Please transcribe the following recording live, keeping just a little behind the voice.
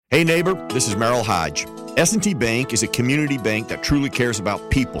Hey neighbor, this is Merrill Hodge. S&T Bank is a community bank that truly cares about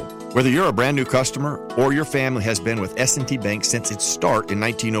people. Whether you're a brand new customer or your family has been with S&T Bank since its start in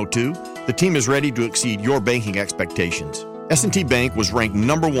 1902, the team is ready to exceed your banking expectations. S&T Bank was ranked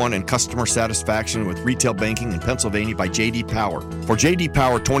number one in customer satisfaction with retail banking in Pennsylvania by J.D. Power. For J.D.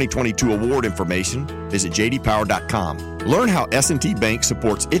 Power 2022 award information, visit jdpower.com. Learn how S&T Bank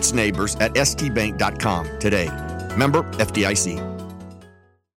supports its neighbors at stbank.com today. Member FDIC.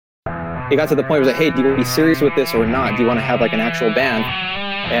 It got to the point where it was like, hey, do you want to be serious with this or not? Do you want to have like an actual band?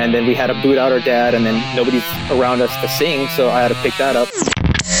 And then we had to boot out our dad, and then nobody's around us to sing, so I had to pick that up.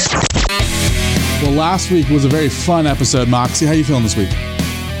 Well, last week was a very fun episode, Moxie. How are you feeling this week?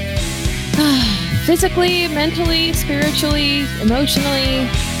 Physically, mentally, spiritually, emotionally.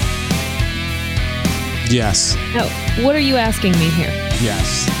 Yes. No. What are you asking me here?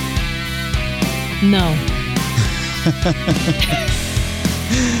 Yes. No.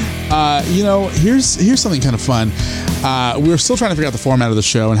 Here's something kind of fun. We're still trying to figure out the format of the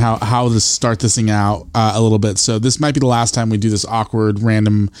show and how to start this thing out a little bit. So this might be the last time we do this awkward,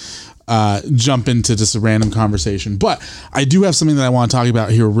 random jump into just a random conversation. But I do have something that I want to talk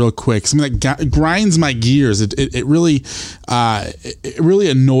about here real quick. Something that grinds my gears. It really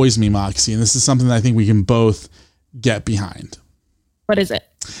annoys me, Moxie. And this is something that I think we can both get behind. What is it?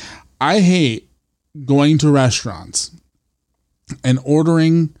 I hate going to restaurants and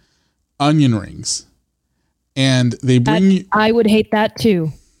ordering onion rings, and they bring you. I would hate that too.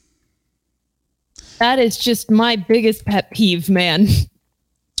 That is just my biggest pet peeve, man.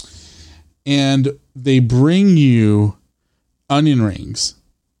 And they bring you onion rings,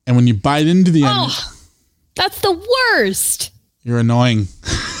 and when you bite into the onion, that's the worst. You're annoying.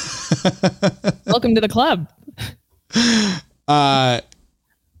 Welcome to the club.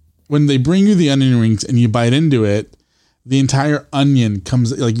 When they bring you the onion rings and you bite into it, the entire onion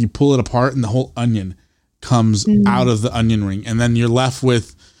comes, like you pull it apart and the whole onion comes out of the onion ring. And then you're left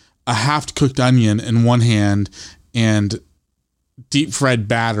with a half cooked onion in one hand and deep fried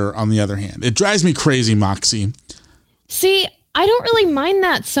batter on the other hand. It drives me crazy, Moxie. See, I don't really mind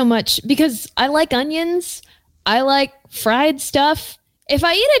that so much because I like onions. I like fried stuff. If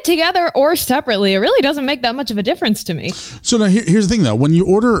I eat it together or separately, it really doesn't make that much of a difference to me. So now here's the thing though. When you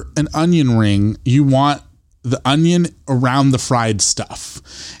order an onion ring, you want the onion around the fried stuff.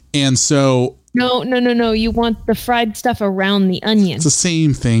 And so No. You want the fried stuff around the onion. It's the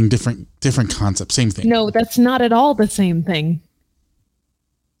same thing, different concept, same thing. No, that's not at all the same thing.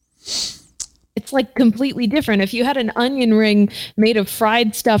 It's like completely different. If you had an onion ring made of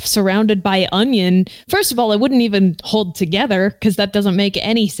fried stuff surrounded by onion, first of all, it wouldn't even hold together because that doesn't make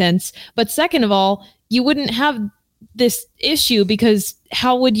any sense. But second of all, you wouldn't have this issue because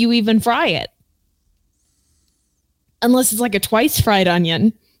how would you even fry it? Unless it's like a twice fried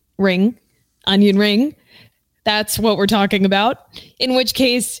onion ring. That's what we're talking about. In which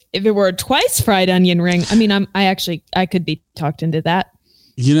case, if it were a twice fried onion ring, I mean, I could be talked into that.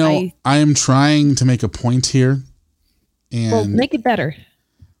 You know, I am trying to make a point here. And well, make it better.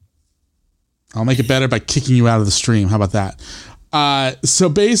 I'll make it better by kicking you out of the stream. How about that? So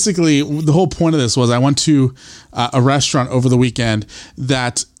basically, the whole point of this was I went to a restaurant over the weekend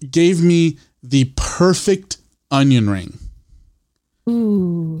that gave me the perfect onion ring.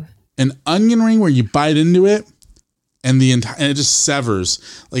 Ooh. An onion ring where you bite into it and it just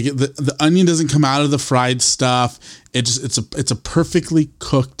severs. Like the onion doesn't come out of the fried stuff. It's a perfectly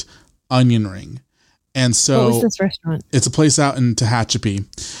cooked onion ring. And so what was this restaurant? It's a place out in Tehachapi.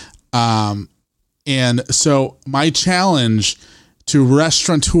 And so my challenge to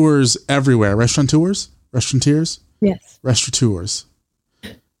restaurateurs everywhere, restaurateurs? Yes. Restaurateurs.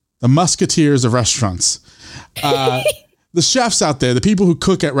 The musketeers of restaurants. The chefs out there, the people who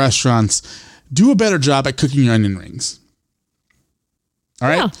cook at restaurants, do a better job at cooking your onion rings. All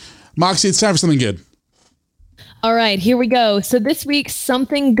right? Yeah. Moxie, it's time for something good. All right, here we go. So this week's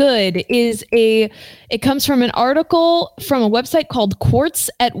something good is it comes from an article from a website called Quartz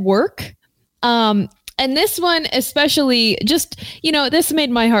at Work. And this one especially just, this made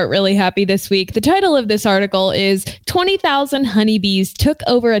my heart really happy this week. The title of this article is 20,000 honeybees took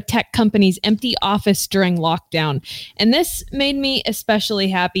over a tech company's empty office during lockdown. And this made me especially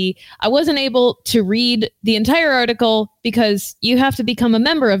happy. I wasn't able to read the entire article because you have to become a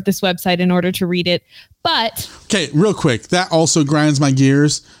member of this website in order to read it. But okay, real quick, that also grinds my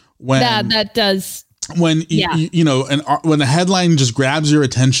gears when that does. When when a headline just grabs your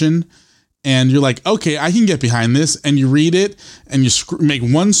attention and you're like, okay, I can get behind this, and you read it and you make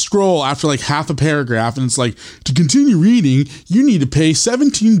one scroll after like half a paragraph, and it's like, to continue reading, you need to pay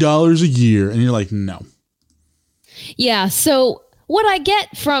 $17 a year, and you're like, no. Yeah. So what I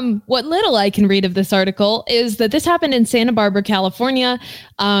get from what little I can read of this article is that this happened in Santa Barbara, California,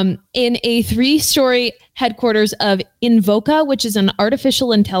 in a 3-story headquarters of Invoca, which is an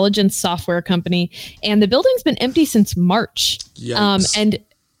artificial intelligence software company. And the building's been empty since March. And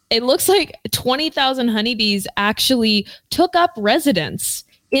it looks like 20,000 honeybees actually took up residence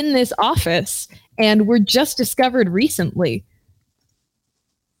in this office and were just discovered recently.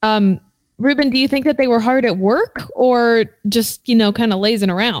 Ruben, do you think that they were hard at work or just, kind of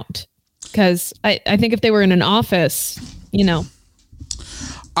lazing around? Because I think if they were in an office,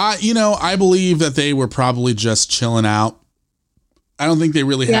 I believe that they were probably just chilling out. I don't think they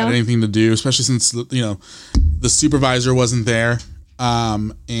really had anything to do, especially since, the supervisor wasn't there.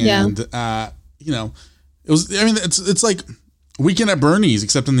 It was, it's like Weekend at Bernie's,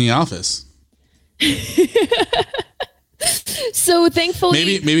 except in the office. So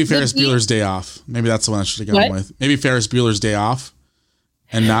thankfully, maybe Ferris Bueller's Day Off. Maybe that's the one I should have gone with. Maybe Ferris Bueller's Day Off,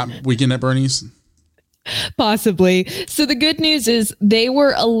 and not Weekend at Bernie's. Possibly. So the good news is they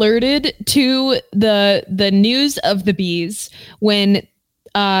were alerted to the news of the bees when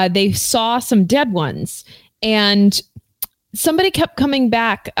they saw some dead ones, and somebody kept coming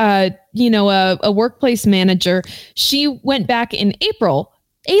back. A workplace manager. She went back in April.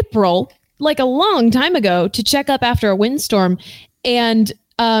 Like a long time ago, to check up after a windstorm, and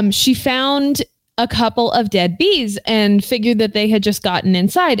she found a couple of dead bees and figured that they had just gotten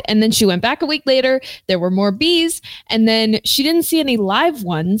inside. And then she went back a week later. There were more bees, and then she didn't see any live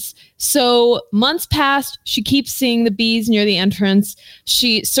ones. So months passed. She keeps seeing the bees near the entrance.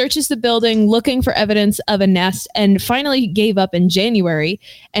 She searches the building looking for evidence of a nest, and finally gave up in January.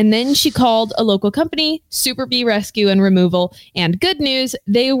 And then she called a local company, Super Bee Rescue and Removal. And good news,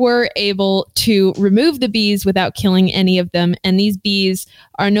 they were able to remove the bees without killing any of them. And these bees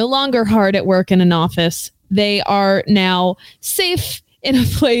are no longer hard at work in an office. They are now safe in a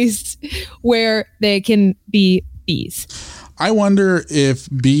place where they can be bees. I wonder if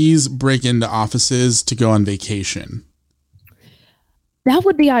bees break into offices to go on vacation. That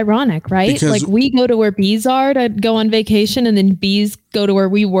would be ironic, right? Because like we go to where bees are to go on vacation, and then bees go to where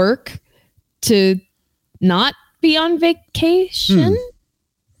we work to not be on vacation.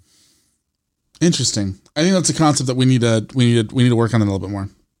 Interesting. I think that's a concept that we need to work on a little bit more.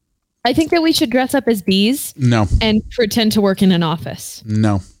 I think that we should dress up as bees. No. And pretend to work in an office.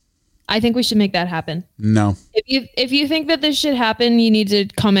 No. I think we should make that happen. No. If you think that this should happen, you need to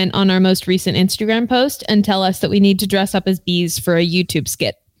comment on our most recent Instagram post and tell us that we need to dress up as bees for a YouTube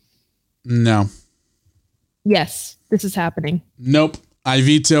skit. No. Yes, this is happening. Nope. I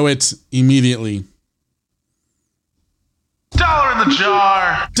veto it immediately.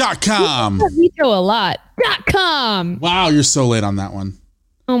 $1 Veto a lot. .com. Wow, you're so late on that one.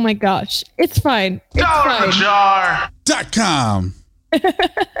 Oh my gosh. It's fine. It's $1.com.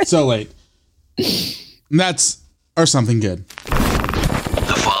 So late. And that's or something good.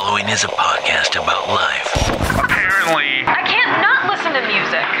 The following is a podcast about life. Apparently, I can't not listen to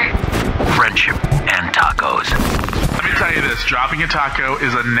music. Friendship and tacos. Let me tell you this, dropping a taco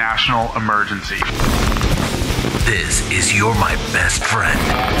is a national emergency. This is You're My Best Friend.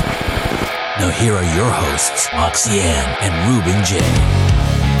 Now here are your hosts, Moxie Ann and Ruben J.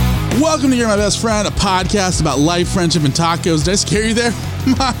 Welcome to You're My Best Friend, a podcast about life, friendship, and tacos. Did I scare you there,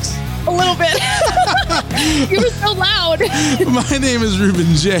 Mox? A little bit. You were so loud. My name is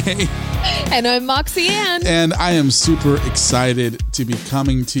Ruben J. And I'm Moxie Ann. And I am super excited to be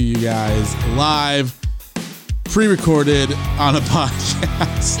coming to you guys live, pre-recorded on a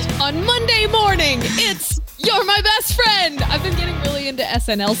podcast. On Monday morning, it's You're My Best Friend. I've been getting really into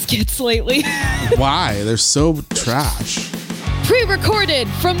SNL skits lately. Why? They're so trash. Pre-recorded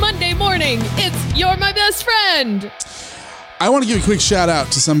from Monday morning, it's You're My Best Friend. I want to give a quick shout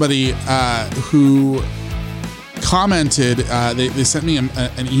out to somebody who commented. They sent me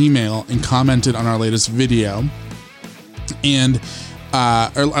an email and commented on our latest video and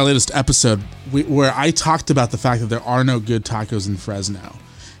our latest episode where I talked about the fact that there are no good tacos in Fresno.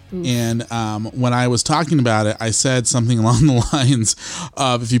 Oof. And when I was talking about it, I said something along the lines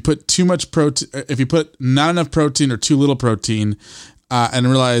of if you put too much protein, if you put not enough protein or too little protein, and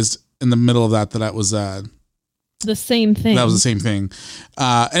realized in the middle of that was the same thing. That was the same thing.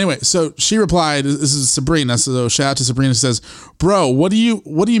 Anyway, so she replied, this is Sabrina. So shout out to Sabrina. She says, bro, what do you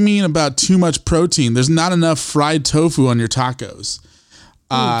mean about too much protein? There's not enough fried tofu on your tacos.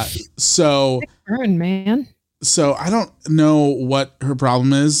 So burn, man. So I don't know what her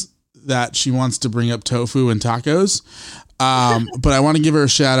problem is that she wants to bring up tofu and tacos. But I want to give her a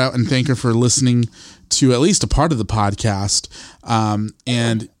shout out and thank her for listening to at least a part of the podcast.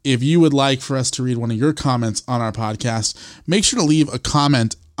 And if you would like for us to read one of your comments on our podcast, make sure to leave a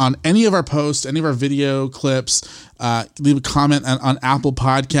comment on any of our posts, any of our video clips. Leave a comment on Apple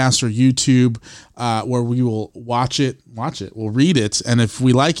Podcasts or YouTube, where we will watch it. We'll read it. And if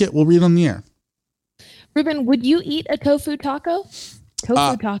we like it, we'll read it on the air. Ruben, would you eat a tofu taco?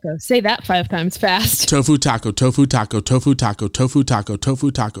 Tofu taco. Say that 5 times fast. Tofu taco, tofu taco, tofu taco, tofu taco, tofu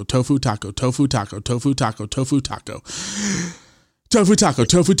taco, tofu taco, tofu taco, tofu taco, tofu taco. Tofu taco,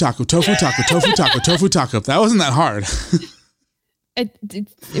 tofu taco, tofu taco, tofu taco, tofu taco. That wasn't that hard. It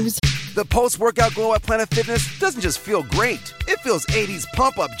was. The post-workout glow at Planet Fitness doesn't just feel great. It feels 80s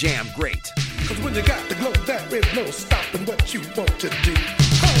pump-up jam great. Cause when you got the glow, there is no stopping what you want to do.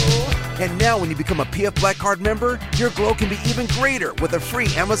 And now when you become a PF Black Card member, your glow can be even greater with a free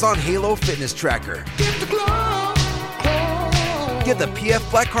Amazon Halo fitness tracker. Get the glow. Get the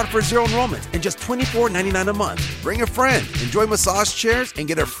PF Black Card for 0 enrollment and just $24.99 a month. Bring a friend, enjoy massage chairs, and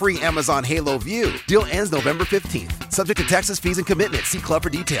get a free Amazon Halo View. Deal ends November 15th. Subject to taxes, fees, and commitment. See club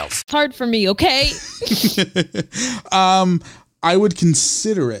for details. Hard for me, okay? I would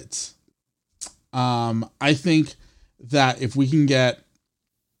consider it. I think that if we can get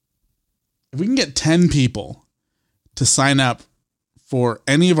 10 people to sign up for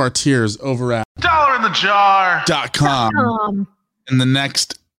any of our tiers over at $1inthejar.com in the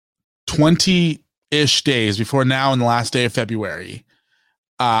next 20-ish days before now and the last day of February,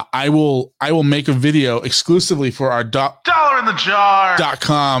 I will make a video exclusively for our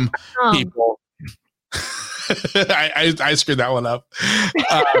 $1inthejar.com people. I screwed that one up.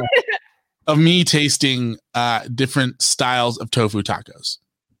 Of me tasting different styles of tofu tacos.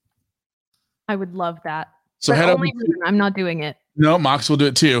 I would love that. So but only Ruben, I'm not doing it. No, Mox will do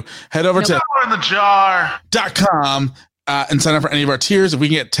it too. Head over to $1inthejar.com and sign up for any of our tiers. If we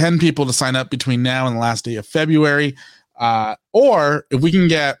can get 10 people to sign up between now and the last day of February, or if we can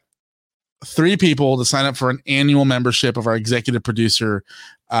get 3 people to sign up for an annual membership of our executive producer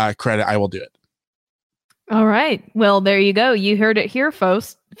credit, I will do it. All right. Well, there you go. You heard it here,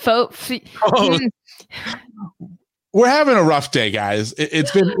 folks. We're having a rough day, guys.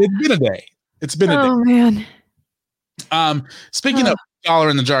 It's been a day. It's been a day. Oh man. Speaking of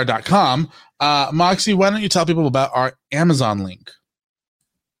 $1inthejar.com, Moxie, why don't you tell people about our Amazon link?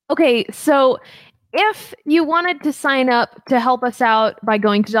 Okay, so if you wanted to sign up to help us out by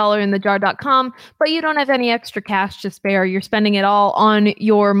going to $1inthejar.com, but you don't have any extra cash to spare, you're spending it all on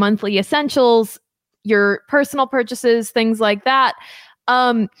your monthly essentials, your personal purchases, things like that,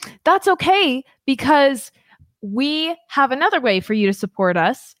 that's okay, because we have another way for you to support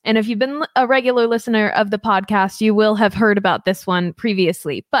us. And if you've been a regular listener of the podcast, you will have heard about this one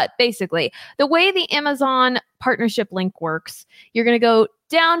previously. But basically, the way the Amazon partnership link works, you're going to go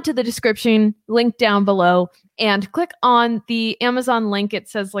down to the description, link down below, and click on the Amazon link. It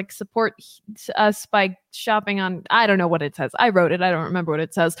says like support us by shopping on, I don't know what it says. I wrote it. I don't remember what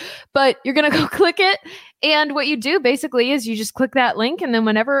it says, but you're going to go click it. And what you do basically is you just click that link. And then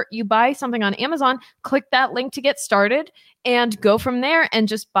whenever you buy something on Amazon, click that link to get started and go from there and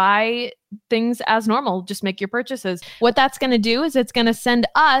just buy things as normal. Just make your purchases. What that's going to do is it's going to send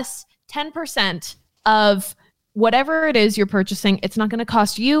us 10% of whatever it is you're purchasing. It's not going to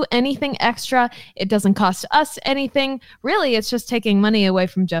cost you anything extra. It doesn't cost us anything. Really, it's just taking money away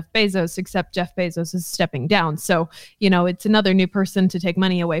from Jeff Bezos, except Jeff Bezos is stepping down. So, it's another new person to take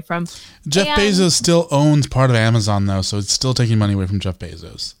money away from. Jeff Bezos still owns part of Amazon, though, so it's still taking money away from Jeff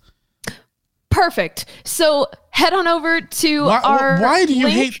Bezos. Perfect. So head on over to why do you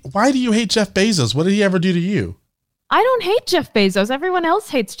hate Jeff Bezos? What did he ever do to you? I don't hate Jeff Bezos. Everyone else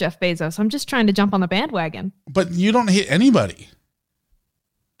hates Jeff Bezos. I'm just trying to jump on the bandwagon. But you don't hate anybody.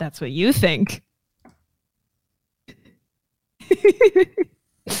 That's what you think.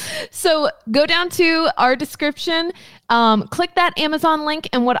 So go down to our description, click that Amazon link.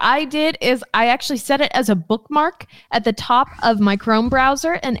 And what I did is I actually set it as a bookmark at the top of my Chrome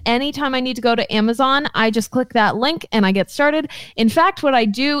browser. And anytime I need to go to Amazon, I just click that link and I get started. In fact, what I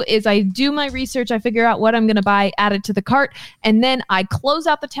do is I do my research. I figure out what I'm going to buy, add it to the cart, and then I close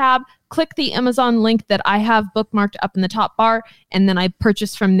out the tab, click the Amazon link that I have bookmarked up in the top bar, and then I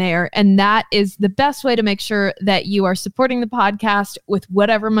purchase from there. And that is the best way to make sure that you are supporting the podcast with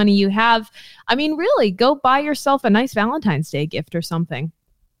whatever money you have. I mean, really, go buy yourself a nice Valentine's Day gift or something.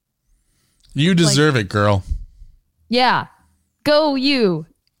 You deserve it, girl. Yeah. Go you.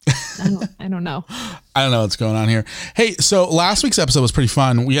 I don't know. I don't know what's going on here. Hey, so last week's episode was pretty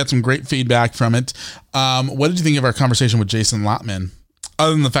fun. We had some great feedback from it. What did you think of our conversation with Jason Lotman?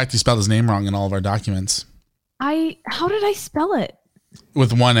 Other than the fact he spelled his name wrong in all of our documents. How did I spell it?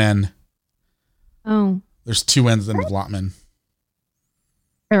 With one N. Oh. There's 2 N's in Vlotman.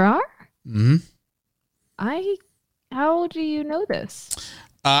 There are? Mm-hmm. How do you know this?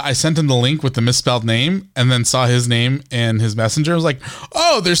 I sent him the link with the misspelled name and then saw his name in his messenger. I was like,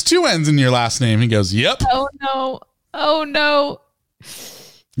 oh, there's 2 N's in your last name. He goes, yep. Oh, no. Oh, no.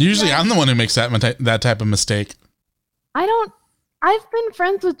 Usually I'm the one who makes that type of mistake. I've been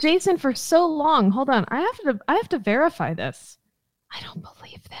friends with Jason for so long. Hold on. I have to verify this. I don't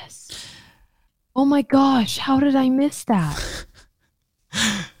believe this. Oh my gosh. How did I miss that?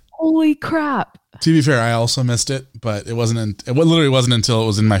 Holy crap. To be fair, I also missed it, but it literally wasn't until it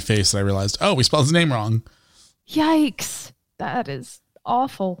was in my face that I realized, oh, we spelled his name wrong. Yikes. That is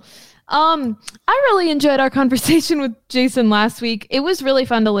awful. I really enjoyed our conversation with Jason last week. It was really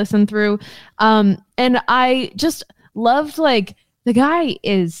fun to listen through. And I just loved, like, the guy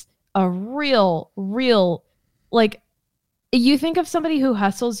is a real, like, you think of somebody who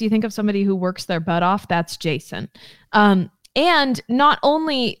hustles, you think of somebody who works their butt off. That's Jason. And not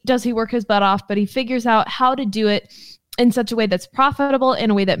only does he work his butt off, but he figures out how to do it in such a way that's profitable, in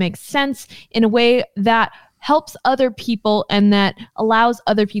a way that makes sense, in a way that helps other people and that allows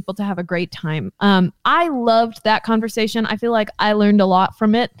other people to have a great time. I loved that conversation. I feel like I learned a lot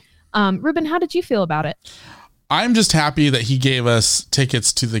from it. Ruben, how did you feel about it? I'm just happy that he gave us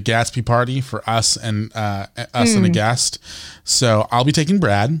tickets to the Gatsby party for us and and a guest. So I'll be taking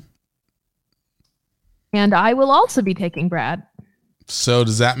Brad. And I will also be taking Brad. So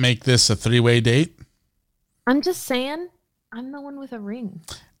does that make this a 3-way date? I'm just saying, I'm the one with a ring.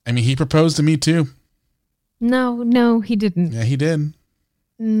 I mean, he proposed to me too. No, he didn't. Yeah, he did.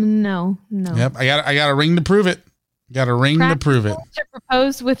 No. Yep, I got a ring to prove it. Got a ring to prove it. To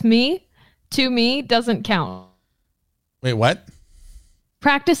propose with me, to me, doesn't count. Wait, what?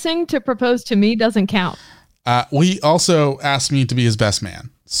 Practicing to propose to me doesn't count. He also asked me to be his best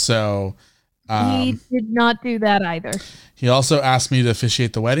man. So he did not do that either. He also asked me to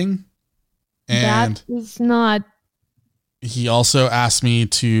officiate the wedding. And that is not. He also asked me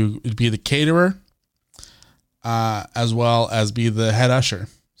to be the caterer, as well as be the head usher.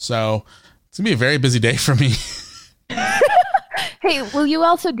 So it's gonna be a very busy day for me. Hey, will you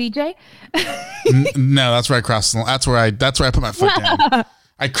also DJ? No, that's where I crossed. That's where I put my foot down.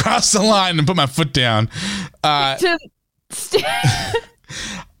 I crossed the line and put my foot down.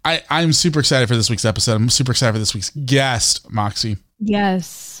 I'm super excited for this week's episode. I'm super excited for this week's guest, Moxie.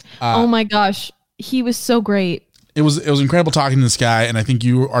 Yes. Oh my gosh, he was so great. It was incredible talking to this guy, and I think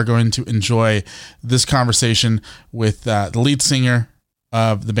you are going to enjoy this conversation with the lead singer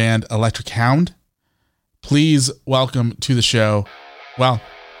of the band Electric Hound. Please welcome to the show. Well,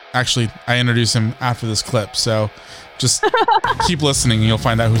 actually, I introduce him after this clip, so just keep listening and you'll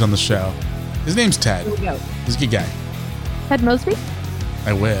find out who's on the show. His name's Ted. He's a good guy. Ted Mosby?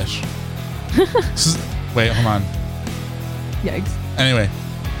 I wish. Wait, hold on. Yikes. Anyway,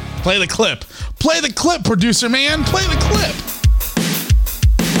 play the clip. Play the clip, producer man. Play the clip.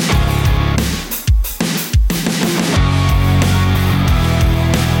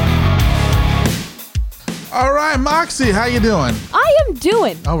 All right, Moxie, how you doing? I am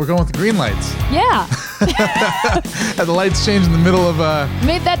doing. Oh, we're going with the green lights. Yeah. Had the lights change in the middle of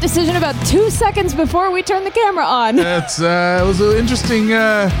Made that decision about 2 seconds before we turned the camera on. It was an interesting.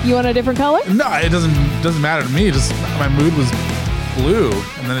 You want a different color? No, it doesn't matter to me. Just my mood was blue,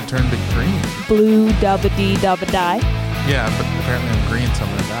 and then it turned to green. Blue dabba dee dabba die. Yeah, but apparently I'm green, so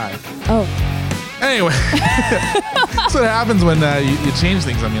I'm gonna die. Oh. Anyway, that's what happens when you change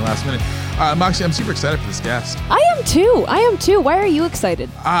things on me last minute. Moxie, I'm super excited for this guest. I am too. Why are you excited?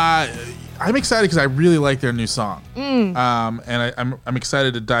 I'm excited because I really like their new song. And I'm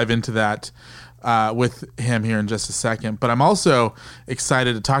excited to dive into that with him here in just a second. But I'm also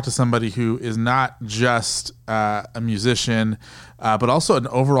excited to talk to somebody who is not just a musician, but also an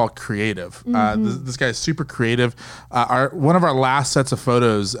overall creative. This guy is super creative. One of our last sets of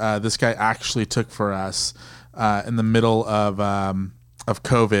photos, this guy actually took for us in the middle of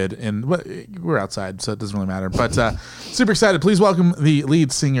COVID, and we're outside, so it doesn't really matter. But super excited. Please welcome the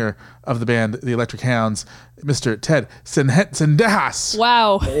lead singer of the band, the Electric Hounds, Mr. Ted Cendejas.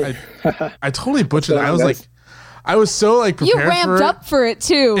 Wow. I totally butchered it. I was so prepared. You ramped up for it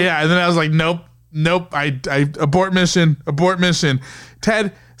too. Yeah, and then I was like, nope. I abort mission.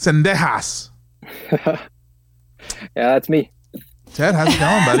 Ted Cendejas. Yeah, that's me. Ted, how's it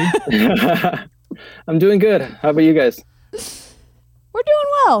going, buddy? I'm doing good. How about you guys? We're doing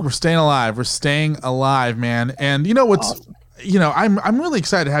well. We're staying alive, man. And you know what's, awesome. I'm really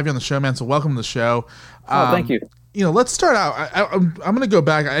excited to have you on the show, man. So welcome to the show. Thank you. let's start out. I'm going to go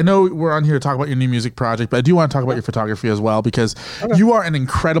back. I know we're on here to talk about your new music project, but I do want to talk about your photography as well, because you are an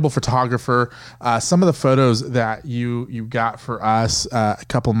incredible photographer. Some of the photos that you got for us a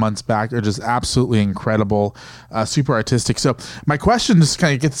couple months back are just absolutely incredible, super artistic. So my question, just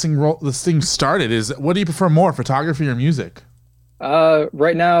kind of get this thing started, is what do you prefer more, photography or music?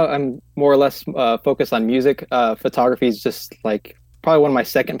 Right now, I'm more or less focused on music. Photography is just like probably one of my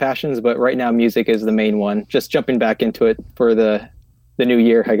second passions, but right now music is the main one. Just jumping back into it for the new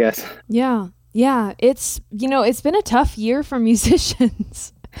year, I guess. Yeah. It's been a tough year for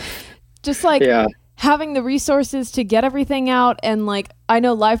musicians. Just like having the resources to get everything out, and like I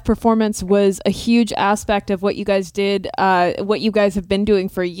know live performance was a huge aspect of what you guys did, what you guys have been doing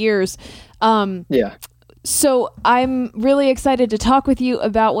for years. So I'm really excited to talk with you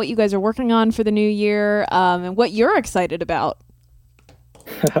about what you guys are working on for the new year, and what you're excited about.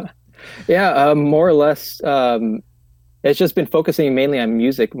 More or less. It's just been focusing mainly on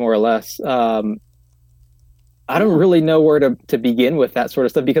music, more or less. I don't really know where to begin with that sort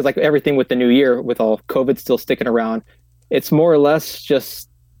of stuff, because like everything with the new year, with all COVID still sticking around, it's more or less just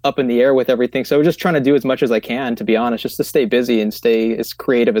up in the air with everything. So we're just trying to do as much as I can, to be honest, just to stay busy and stay as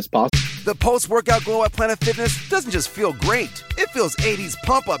creative as possible. The post-workout glow at Planet Fitness doesn't just feel great. It feels 80s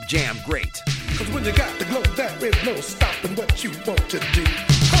pump-up jam great. Cause when you got the glow, there is no stopping what you want to do.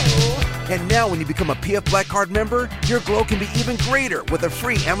 Oh. And now when you become a PF Black Card member, your glow can be even greater with a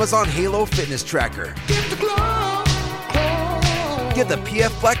free Amazon Halo fitness tracker. Get the glow. Get the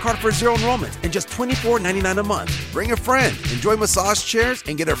PF Black Card for zero enrollment and just $24.99 a month. Bring a friend, enjoy massage chairs,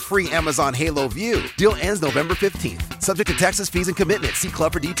 and get a free Amazon Halo View. Deal ends November 15th. Subject to taxes, fees, and commitment. See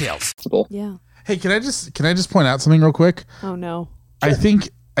club for details. Yeah. Hey, can I just point out something real quick? Oh no. I think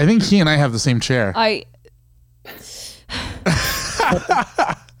he and I have the same chair. I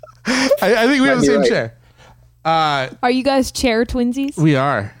think we have the same chair. Are you guys chair twinsies? We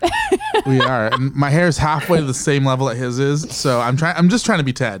are. And my hair is halfway to the same level that his is, so I'm just trying to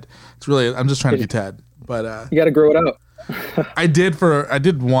be Ted. I'm just trying to be Ted. But you got to grow it out. I did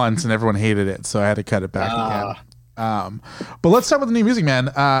once, and everyone hated it, so I had to cut it back again. But let's start with the new music, man.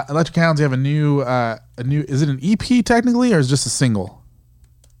 Electric Hounds, you have a new. Is it an EP technically, or is it just a single?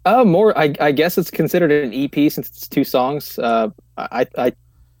 I guess it's considered an EP since it's 2 songs.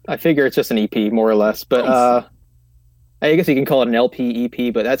 I figure it's just an EP, more or less. But nice. I guess you can call it an LP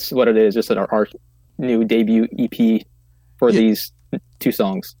EP, but that's what it is, just our new debut EP for these 2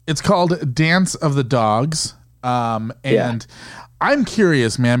 songs. It's called Dance of the Dogs. And I'm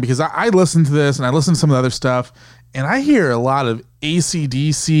curious, man, because I listen to this and I listen to some of the other stuff, and I hear a lot of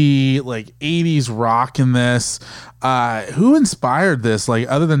AC/DC, like 80s rock in this. Who inspired this? Like,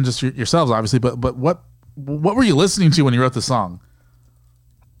 other than just yourselves, obviously, but what were you listening to when you wrote the song?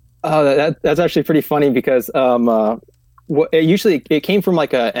 That's actually pretty funny, because it came from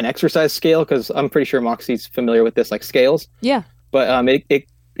like an exercise scale, because I'm pretty sure Moxie's familiar with this, like scales. Yeah. But it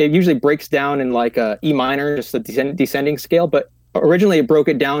usually breaks down in like a E minor, just a descending scale. But originally it broke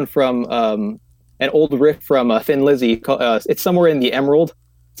it down from an old riff from Thin Lizzy. It's somewhere in the Emerald.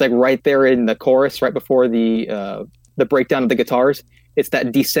 It's like right there in the chorus, right before the breakdown of the guitars. It's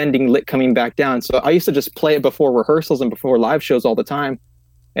that descending lick coming back down. So I used to just play it before rehearsals and before live shows all the time.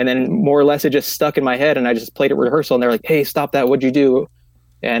 And then more or less it just stuck in my head, and I just played it rehearsal, and they're like, "Hey, stop that. What'd you do?"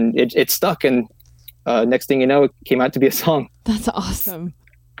 And it stuck. And next thing you know, it came out to be a song. That's awesome.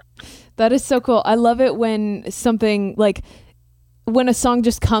 That is so cool. I love it when something like when a song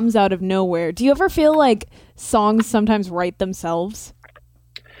just comes out of nowhere. Do you ever feel like songs sometimes write themselves?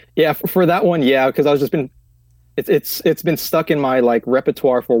 Yeah, for that one, yeah, because I was just been it's been stuck in my like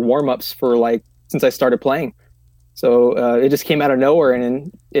repertoire for warm-ups for like since I started playing. So it just came out of nowhere,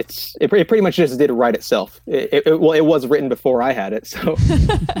 and it pretty much just did write itself. It was written before I had it, so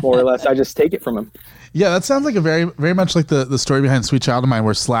more or less I just take it from him. Yeah, that sounds like a very, very much like the story behind Sweet Child of Mine,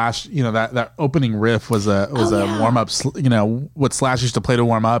 where Slash, that opening riff was a warm up. What Slash used to play to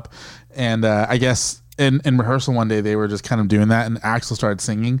warm up, and I guess in rehearsal one day they were just kind of doing that, and Axl started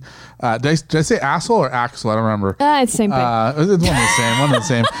singing. Did I say Axl or Axl? I don't remember. It's the same thing. It's one of the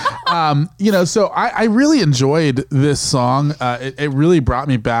same. So I really enjoyed this song. It really brought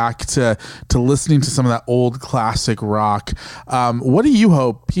me back to listening to some of that old classic rock. What do you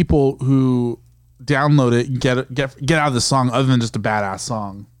hope people who download it get out of the song, other than just a badass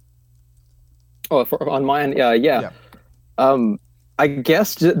song? On mine, yeah. I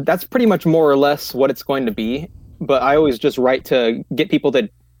guess that's pretty much more or less what it's going to be. But I always just write to get people to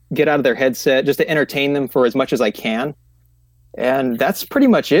get out of their headset, just to entertain them for as much as I can. And that's pretty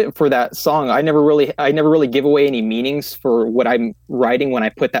much it for that song. I never really give away any meanings for what I'm writing when I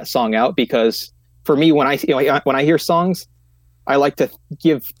put that song out, because for me, when I hear songs, I like to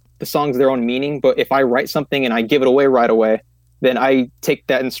give the songs their own meaning. But if I write something and I give it away right away, then I take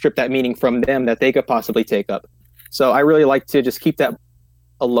that and strip that meaning from them that they could possibly take up. So I really like to just keep that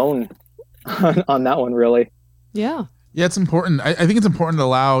alone on that one, really. Yeah. Yeah, it's important. I think it's important to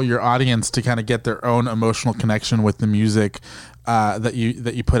allow your audience to kind of get their own emotional connection with the music that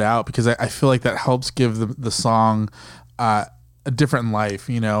you put out, because I feel like that helps give the song a different life,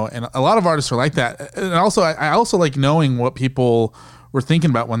 and a lot of artists are like that. And also, I also like knowing what people were thinking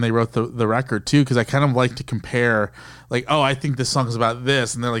about when they wrote the record too, because I kind of like to compare, like, oh, I think this song is about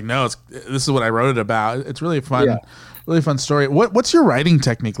this, and they're like, no, this is what I wrote it about. It's really fun. Yeah. Really fun story. What's your writing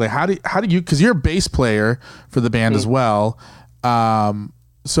technique? Like, how do you, because you're a bass player for the band as well.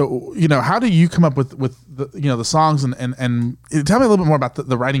 So, how do you come up with the songs and tell me a little bit more about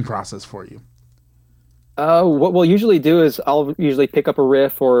the writing process for you. What we'll usually do is I'll usually pick up a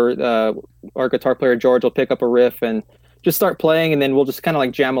riff, or our guitar player George will pick up a riff and just start playing, and then we'll just kind of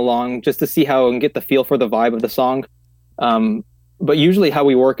like jam along just to see how and get the feel for the vibe of the song. But usually how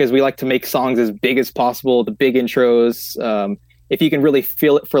we work is we like to make songs as big as possible, the big intros. If you can really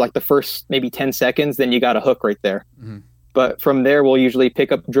feel it for like the first maybe 10 seconds, then you got a hook right there. Mm-hmm. But from there, we'll usually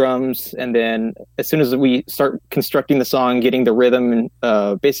pick up drums. And then as soon as we start constructing the song, getting the rhythm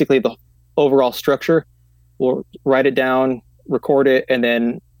and basically the overall structure, we'll write it down, record it. And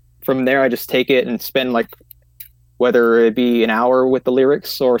then from there, I just take it and spend like, whether it be an hour with the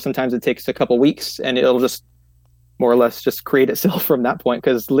lyrics, or sometimes it takes a couple weeks, and it'll just more or less just create itself from that point,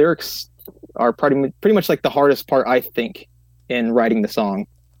 because lyrics are pretty much like the hardest part, I think, in writing the song.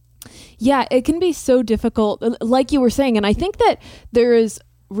 Yeah, it can be so difficult, like you were saying, and I think that there is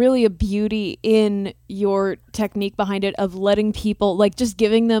really a beauty in your technique behind it, of letting people, like, just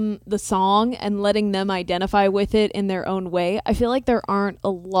giving them the song and letting them identify with it in their own way. I feel like there aren't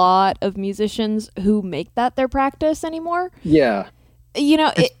a lot of musicians who make that their practice anymore. Yeah.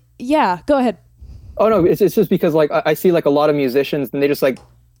 Yeah, go ahead. Oh no, it's just because like I see like a lot of musicians and they just like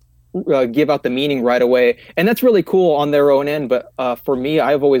give out the meaning right away, and that's really cool on their own end. But for me,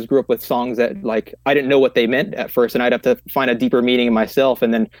 I've always grew up with songs that like I didn't know what they meant at first, and I'd have to find a deeper meaning in myself.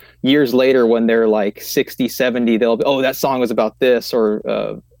 And then years later, when they're like 60, 70, they'll be, oh, that song was about this,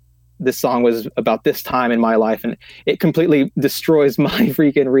 or this song was about this time in my life, and it completely destroys my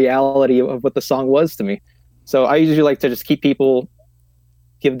freaking reality of what the song was to me. So I usually like to just keep people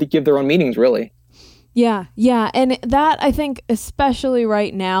give their own meanings, really. Yeah. And that, I think, especially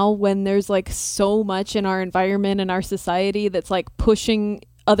right now when there's like so much in our environment and our society that's like pushing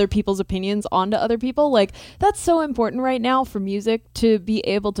other people's opinions onto other people, like that's so important right now for music, to be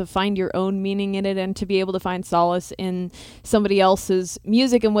able to find your own meaning in it and to be able to find solace in somebody else's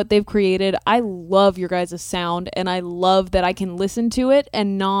music and what they've created. I love your guys' sound, and I love that I can listen to it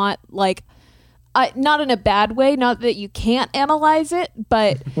and not like, not in a bad way, not that you can't analyze it,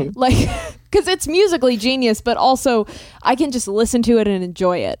 but like, because it's musically genius, but also I can just listen to it and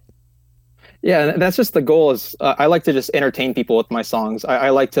enjoy it. Yeah, that's just the goal. Is I like to just entertain people with my songs.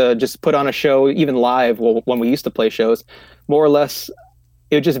 I like to just put on a show, even live. Well, when we used to play shows, more or less,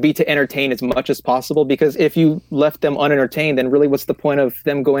 it would just be to entertain as much as possible. Because if you left them unentertained, then really, what's the point of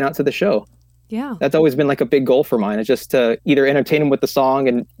them going out to the show? Yeah, that's always been like a big goal for mine. It's just to either entertain them with the song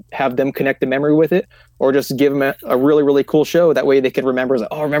and have them connect the memory with it, or just give them a really, really cool show. That way they can remember, like,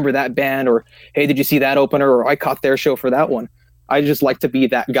 oh, remember that band, or hey, did you see that opener, or I caught their show for that one. I just like to be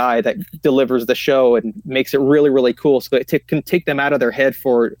that guy that delivers the show and makes it really, really cool, so it can take them out of their head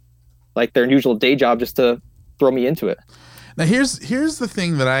for like their usual day job, just to throw me into it. Now here's the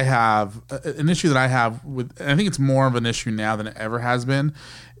thing that I have, an issue that I have with, and I think it's more of an issue now than it ever has been,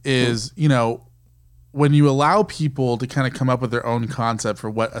 is, when you allow people to kind of come up with their own concept for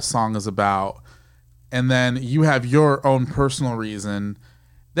what a song is about, and then you have your own personal reason,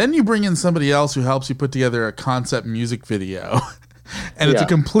 then you bring in somebody else who helps you put together a concept music video, and it's a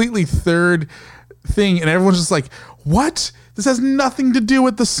completely third thing, and everyone's just like, what? This has nothing to do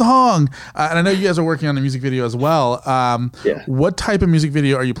with the song. And I know you guys are working on a music video as well. What type of music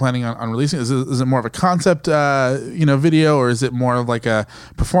video are you planning on releasing? Is it more of a concept, video, or is it more of like a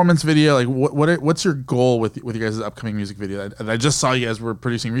performance video? Like, what's your goal with your guys' upcoming music video that I just saw you guys were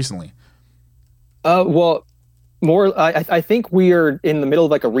producing recently? Well, more. I think we are in the middle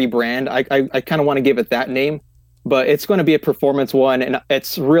of like a rebrand. I kind of want to give it that name, but it's going to be a performance one, and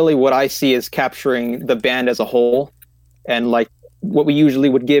it's really what I see as capturing the band as a whole. And like what we usually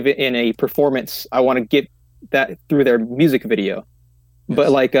would give in a performance, I want to get that through their music video.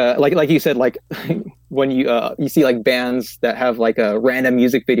 But like you said, like when you see like bands that have like random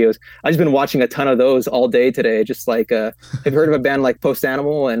music videos, I've just been watching a ton of those all day today. Just like, have you heard of a band like Post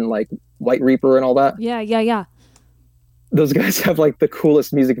Animal and like White Reaper and all that? Yeah. Those guys have like the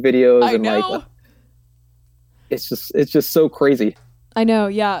coolest music videos. I know. Like, it's just so crazy. I know.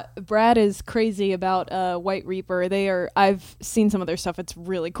 Yeah. Brad is crazy about White Reaper. I've seen some of their stuff. It's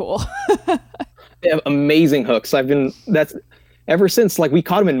really cool. They have amazing hooks. Ever since like we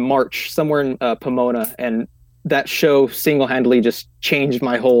caught them in March somewhere in Pomona, and that show single-handedly just changed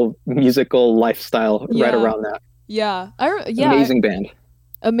my whole musical lifestyle right around that. Yeah. Amazing band.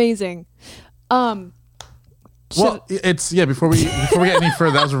 Amazing. Well, before we get any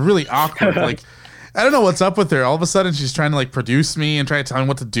further, that was really awkward. Like, I don't know what's up with her. All of a sudden, she's trying to like produce me and try to tell me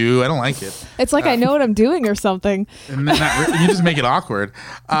what to do. I don't like it. It's like I know what I'm doing or something. And you just make it awkward.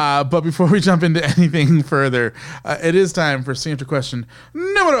 But before we jump into anything further, it is time for signature question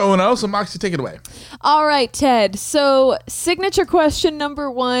numero uno. So, Moxie, take it away. All right, Ted. So, signature question number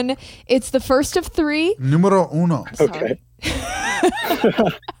 1. It's the first of 3. Numero uno. Okay.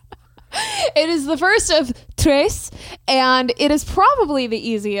 It is the first of tres, and it is probably the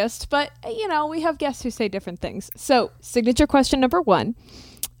easiest, but, we have guests who say different things. So, signature question number 1.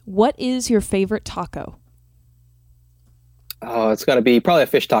 What is your favorite taco? Oh, it's got to be probably a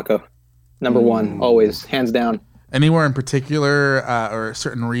fish taco. Number 1, always, hands down. Anywhere in particular or a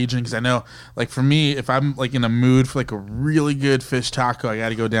certain region? Because I know, like for me, if I'm like in a mood for like a really good fish taco, I got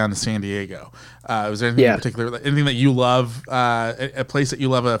to go down to San Diego. Was there anything in particular, anything that you love, a place that you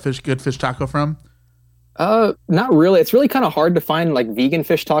love a good fish taco from? Not really. It's really kind of hard to find like vegan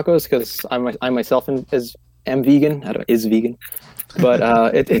fish tacos because I myself am vegan. Is vegan,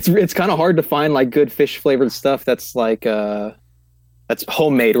 but it's kind of hard to find like good fish flavored stuff that's like that's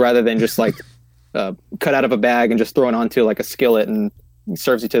homemade rather than just like. Cut out of a bag and just thrown onto like a skillet and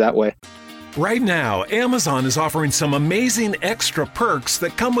serves you to that way. Right now, Amazon is offering some amazing extra perks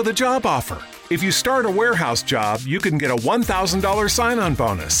that come with a job offer. If you start a warehouse job, you can get a $1,000 sign-on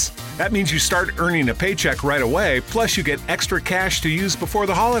bonus. That means you start earning a paycheck right away, plus you get extra cash to use before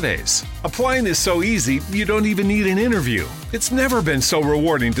the holidays. Applying is so easy, you don't even need an interview. It's never been so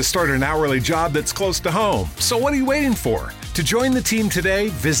rewarding to start an hourly job that's close to home. So what are you waiting for? To join the team today,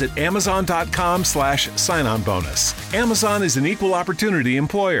 visit Amazon.com/sign-on bonus. Amazon is an equal opportunity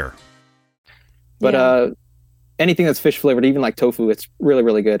employer. But anything that's fish flavored, even like tofu, it's really,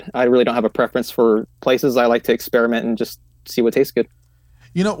 really good. I really don't have a preference for places. I like to experiment and just see what tastes good.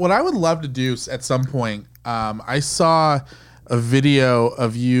 You know, what I would love to do at some point, I saw a video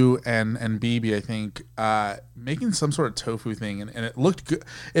of you and BB, I think, making some sort of tofu thing, and it looked good.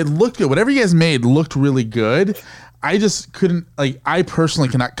 It looked good. Whatever you guys made looked really good. I just couldn't, like, I personally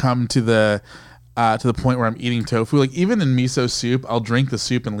cannot come to the point where I'm eating tofu. Like, even in miso soup, I'll drink the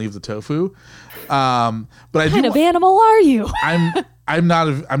soup and leave the tofu. But what kind of animal are you? I'm not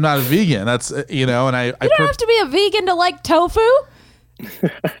a vegan. That's and you don't have to be a vegan to like tofu.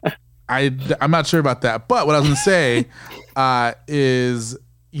 I'm not sure about that. But what I was going to say is,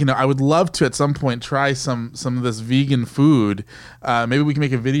 I would love to at some point try some of this vegan food. Maybe we can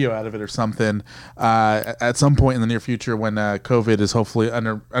make a video out of it or something at some point in the near future when COVID is hopefully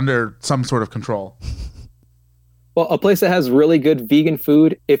under some sort of control. Well, a place that has really good vegan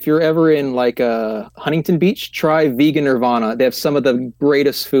food, if you're ever in like Huntington Beach, try Vegan Nirvana. They have some of the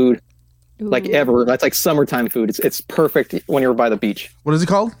greatest food like ever. That's like summertime food. It's perfect when you're by the beach. What is it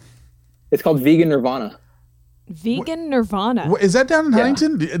called? It's called Vegan Nirvana. Vegan Nirvana. Is that down in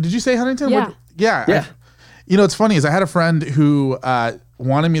Huntington? Did you say Huntington? Yeah. Yeah. It's funny is I had a friend who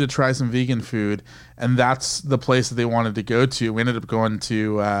wanted me to try some vegan food, and that's the place that they wanted to go to. We ended up going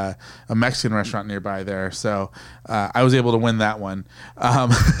to a Mexican restaurant nearby there, so I was able to win that one.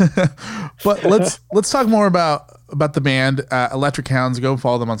 But let's talk more about the band Electric Hounds. Go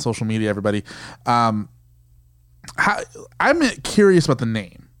follow them on social media, everybody. I'm curious about the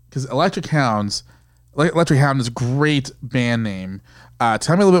name because Electric Hound is a great band name.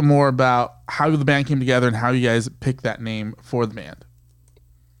 Tell me a little bit more about how the band came together and how you guys picked that name for the band.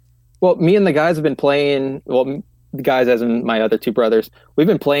 Well, me and the guys have been playing, the guys as in my other two brothers, we've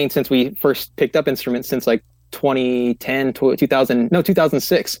been playing since we first picked up instruments since like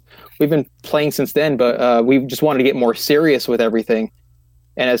 2006. We've been playing since then, but we just wanted to get more serious with everything.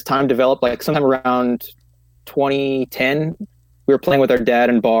 And as time developed, like sometime around 2010, we were playing with our dad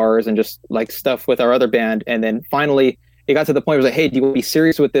in bars and just like stuff with our other band. And then finally it got to the point where it was like, hey, do you want to be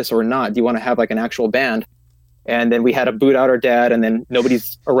serious with this or not? Do you want to have like an actual band? And then we had to boot out our dad, and then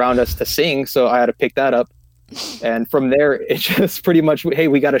nobody's around us to sing. So I had to pick that up. And from there, it just pretty much, hey,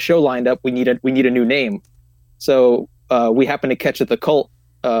 we got a show lined up. We need a new name. So we happened to catch at the Cult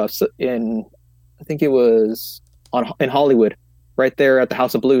I think it was in Hollywood, right there at the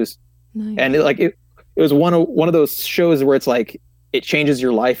House of Blues. Nice. And it was one of those shows where it's like it changes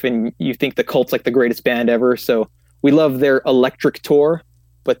your life and you think the Cult's like the greatest band ever. So we love their electric tour,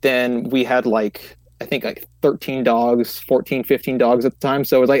 but then we had like, I think like 13 dogs, 14, 15 dogs at the time.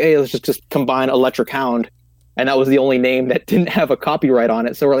 So it was like, hey, let's just combine Electric Hound. And that was the only name that didn't have a copyright on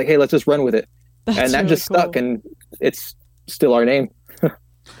it. So we're like, hey, let's just run with it. And that really just stuck, and it's still our name.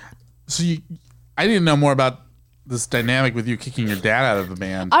 So I didn't know more about this dynamic with you kicking your dad out of the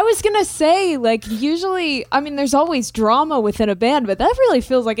band. I was gonna say, like, usually, I mean, there's always drama within a band, but that really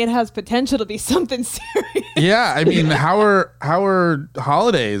feels like it has potential to be something serious. Yeah, I mean, how are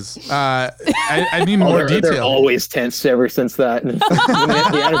holidays? I need more detail. They're always tense ever since that. And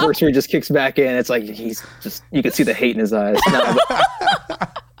when the anniversary just kicks back in, it's like you can see the hate in his eyes.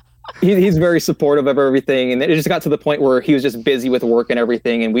 He's very supportive of everything, and it just got to the point where he was just busy with work and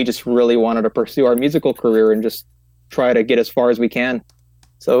everything, and we just really wanted to pursue our musical career and just try to get as far as we can.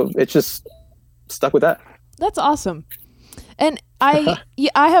 So it's just stuck with that. That's awesome. And I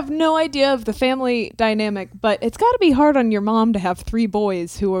have no idea of the family dynamic, but it's got to be hard on your mom to have 3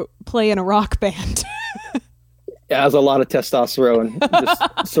 boys who play in a rock band. It has a lot of testosterone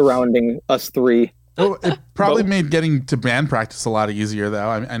just surrounding us 3. Oh, it probably made getting to band practice a lot easier, though.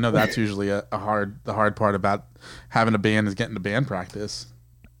 I know that's usually the hard part about having a band is getting to band practice.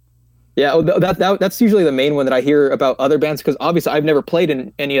 Yeah, that's usually the main one that I hear about other bands, because obviously I've never played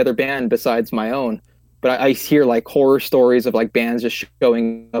in any other band besides my own. But I hear like horror stories of like bands just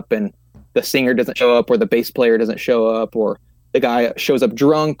showing up and the singer doesn't show up, or the bass player doesn't show up, or the guy shows up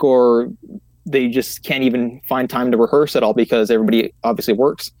drunk, or they just can't even find time to rehearse at all because everybody obviously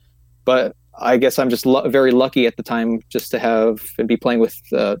works. But I guess I'm just very lucky at the time just to have and be playing with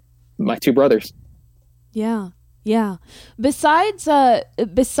my 2 brothers. Yeah. Besides that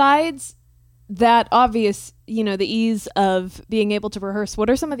obvious, the ease of being able to rehearse, what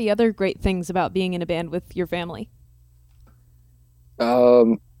are some of the other great things about being in a band with your family?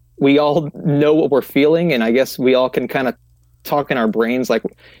 We all know what we're feeling, and I guess we all can kind of talk in our brains. Like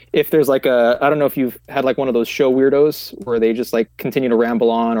if there's like I don't know if you've had like one of those show weirdos where they just like continue to ramble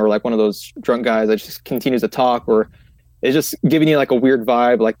on, or like one of those drunk guys that just continues to talk, or it's just giving you like a weird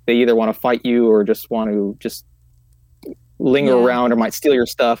vibe, like they either want to fight you or just want to just linger around or might steal your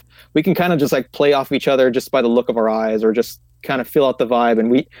stuff. We can kind of just like play off each other just by the look of our eyes, or just kind of feel out the vibe,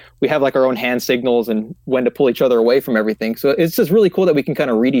 and we have like our own hand signals and when to pull each other away from everything. So it's just really cool that we can kind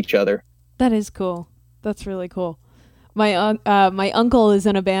of read each other. That is cool. That's really cool. My uncle is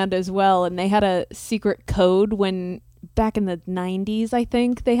in a band as well, and they had a secret code when back in the 90s, I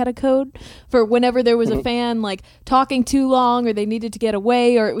think they had a code for whenever there was a fan like talking too long, or they needed to get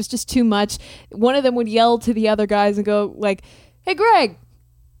away, or it was just too much. One of them would yell to the other guys and go like, "Hey, Greg,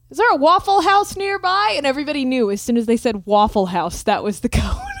 is there a Waffle House nearby?" And everybody knew as soon as they said Waffle House, that was the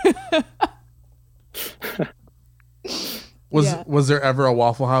code. Was there ever a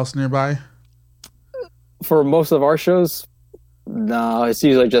Waffle House nearby? For most of our shows, no, it's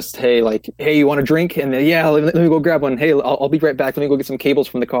usually just, hey, you want a drink? And then, yeah, let me go grab one. Hey, I'll be right back. Let me go get some cables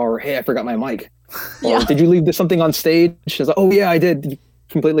from the car. Or, hey, I forgot my mic. Or, did you leave something on stage? She's like, oh yeah, I did.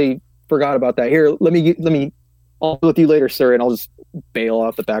 Completely forgot about that. Here, I'll be with you later, sir. And I'll just bail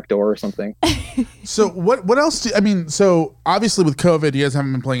out the back door or something. So what else so obviously with COVID, you guys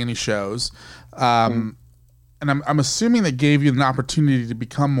haven't been playing any shows. And I'm assuming that gave you an opportunity to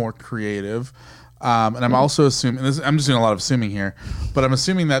become more creative. And I'm also assuming, I'm just doing a lot of assuming here, but I'm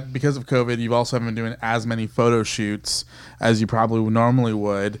assuming that because of COVID, you also haven't been doing as many photo shoots as you probably normally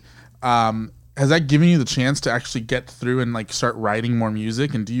would. Has that given you the chance to actually get through and like start writing more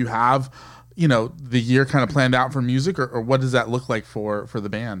music? And do you have, the year kind of planned out for music, or what does that look like for the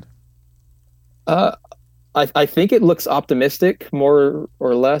band? I think it looks optimistic, more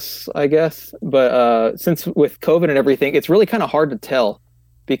or less, I guess. But since with COVID and everything, it's really kind of hard to tell,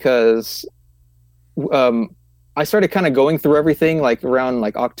 because I started kind of going through everything like around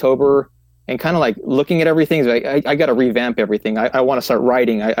like October and kind of like looking at everything. I got to revamp everything. I want to start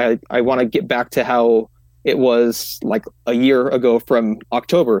writing. I want to get back to how it was like a year ago from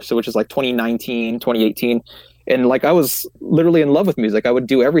October. So which is like 2019, 2018. And like, I was literally in love with music. I would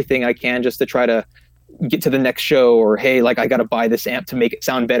do everything I can just to try to get to the next show, or, hey, like I got to buy this amp to make it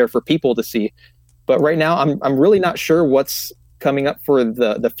sound better for people to see. But right now I'm really not sure what's coming up for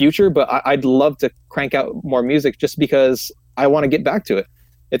the future, but I'd love to crank out more music just because I want to get back to it.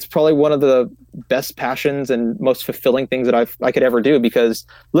 It's probably one of the best passions and most fulfilling things that I could ever do, because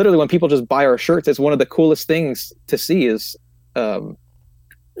literally when people just buy our shirts, it's one of the coolest things to see is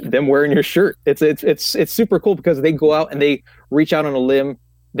them wearing your shirt. It's super cool because they go out and they reach out on a limb,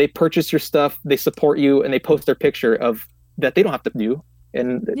 they purchase your stuff, they support you, and they post their picture of that they don't have to do.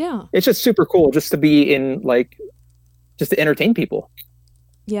 And yeah, it's just super cool just to be in, like, just to entertain people.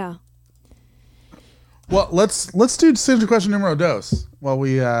 Yeah. Well, let's do signature question numero dos while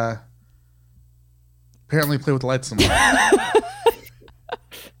we apparently play with the lights some more.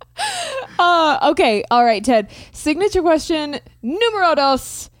 Okay. All right, Ted. Signature question numero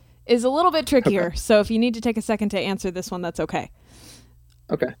dos is a little bit trickier. Okay. So if you need to take a second to answer this one, that's okay.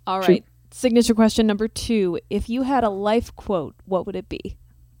 Okay. All right. Signature question number 2. If you had a life quote, what would it be?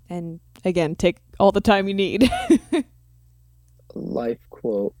 And again, take all the time you need. Life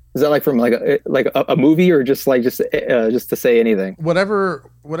quote. Is that like from like a movie, or just to say anything? Whatever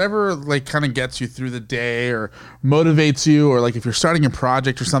like kind of gets you through the day or motivates you, or like if you're starting a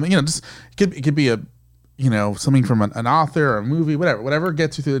project or something, just it could be a something from an author or a movie, whatever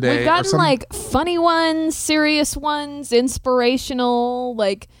gets you through the day. We've gotten like funny ones, serious ones, inspirational,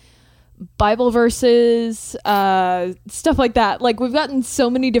 like Bible verses, stuff like that. Like we've gotten so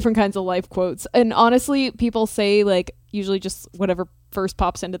many different kinds of life quotes, and honestly, people say like usually just whatever first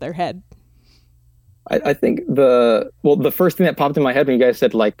pops into their head. I think the first thing that popped in my head when you guys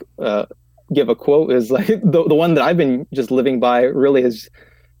said like give a quote is like the one that I've been just living by really is.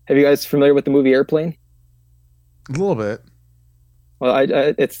 Have you guys familiar with the movie Airplane? A little bit. Well,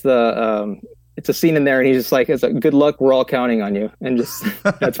 it's a scene in there, and he's just like, "It's a good luck. We're all counting on you," and just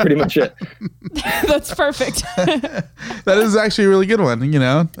that's pretty much it. That's perfect. That is actually a really good one.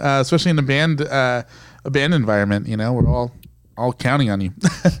 Especially in a band environment. We're all counting on you.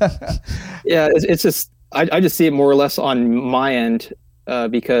 Yeah, it's just I just see it more or less on my end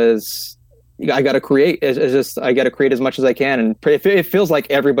because I got to create. It's just I got to create as much as I can, and it feels like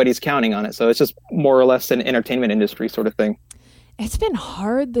everybody's counting on it. So it's just more or less an entertainment industry sort of thing. It's been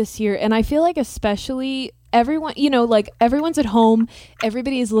hard this year, and I feel like especially everyone, like everyone's at home,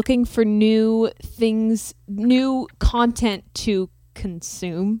 everybody is looking for new things, new content to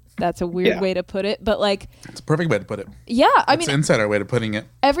consume. That's a weird way to put it, but like it's a perfect way to put it. Yeah, it's an insider way to putting it.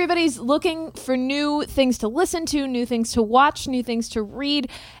 Everybody's looking for new things to listen to, new things to watch, new things to read,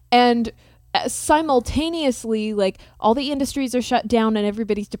 and simultaneously, like all the industries are shut down and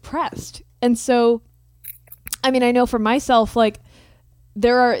everybody's depressed. And so, I know for myself, like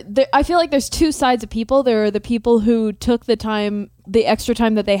I feel like there's two sides of people. There are the people who took the extra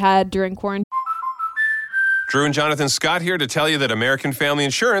time that they had during quarantine. Drew and Jonathan Scott here to tell you that American Family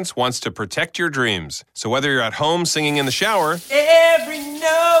Insurance wants to protect your dreams. So whether you're at home singing in the shower, every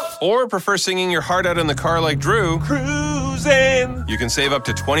note, or prefer singing your heart out in the car like Drew, cruising, you can save up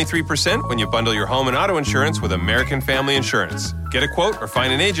to 23% when you bundle your home and auto insurance with American Family Insurance. Get a quote or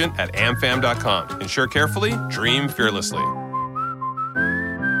find an agent at amfam.com. Insure carefully, dream fearlessly.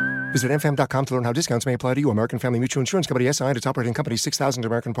 Visit amfam.com to learn how discounts may apply to you. American Family Mutual Insurance Company, SI, and its operating company, 6000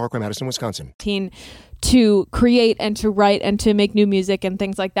 American Parkway, Madison, Wisconsin. To create and to write and to make new music and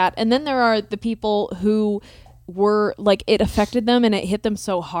things like that. And then there are the people who were like, it affected them and it hit them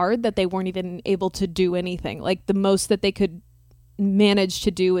so hard that they weren't even able to do anything. Like the most that they could manage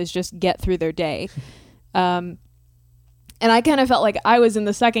to do is just get through their day. And I kind of felt like I was in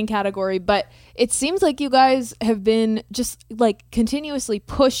the second category, but it seems like you guys have been just like continuously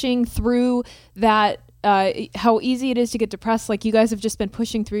pushing through that, how easy it is to get depressed. Like you guys have just been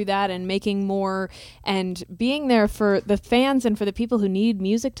pushing through that and making more and being there for the fans and for the people who need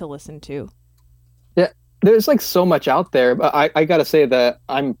music to listen to. Yeah, there's like so much out there, but I got to say that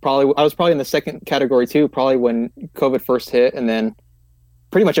I was probably in the second category too, probably when COVID first hit, and then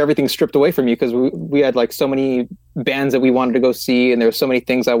pretty much everything stripped away from you because we had like so many bands that we wanted to go see, and there were so many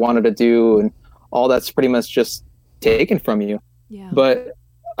things I wanted to do, and all that's pretty much just taken from you. Yeah. But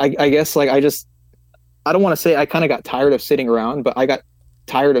I guess like I don't want to say I kind of got tired of sitting around, but I got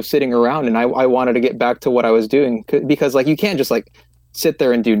tired of sitting around, and I wanted to get back to what I was doing because like you can't just like sit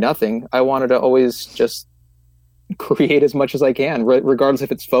there and do nothing. I wanted to always just create as much as I can, regardless if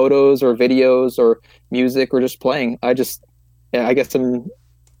it's photos or videos or music or just playing. I guess I'm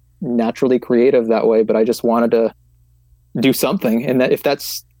naturally creative that way, but I just wanted to do something, and that if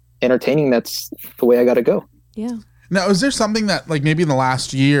that's entertaining, that's the way I got to go. Yeah. Now, is there something that like maybe in the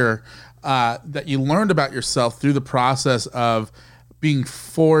last year that you learned about yourself through the process of being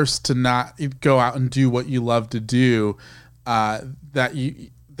forced to not go out and do what you love to do, that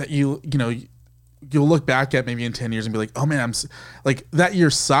you'll look back at maybe in 10 years and be like, oh man, like that year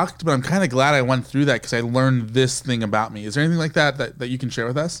sucked, but I'm kind of glad I went through that because I learned this thing about me. Is there anything like that you can share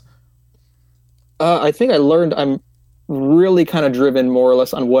with us? I think I learned I'm really kind of driven more or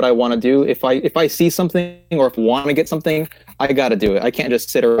less on what I want to do. If I see something or if I want to get something, I got to do it. I can't just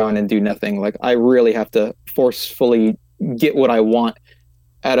sit around and do nothing. Like I really have to forcefully get what I want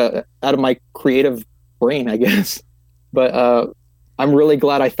out of my creative brain, I guess. But I'm really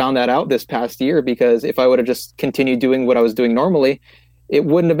glad I found that out this past year, because if I would have just continued doing what I was doing normally, it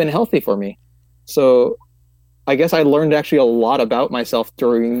wouldn't have been healthy for me. So I guess I learned actually a lot about myself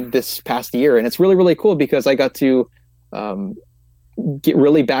during this past year, and it's really, really cool because I got to get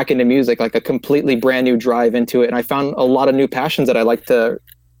really back into music, like a completely brand new drive into it. And I found a lot of new passions that I like to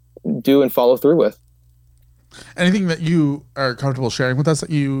do and follow through with. Anything that you are comfortable sharing with us that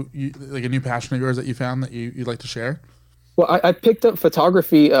you like, a new passion of yours that you found that you'd like to share? Well, I picked up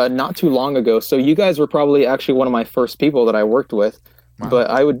photography not too long ago. So you guys were probably actually one of my first people that I worked with. Wow.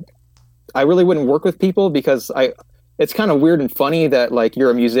 But I really wouldn't work with people because it's kind of weird and funny that like you're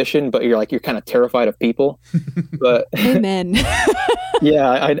a musician, but you're kind of terrified of people. But amen.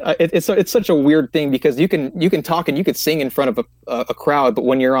 Yeah, it's such a weird thing because you can talk and you could sing in front of a crowd, but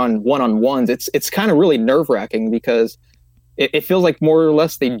when you're on one-on-ones, it's kind of really nerve-wracking because it feels like more or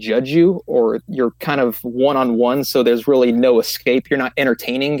less they judge you, or you're kind of one-on-one, so there's really no escape. You're not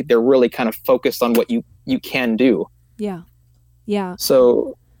entertaining. They're really kind of focused on what you can do. Yeah. Yeah.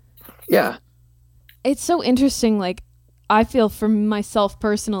 So, yeah. It's so interesting. Like, I feel for myself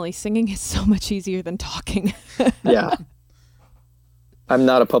personally, singing is so much easier than talking. Yeah. I'm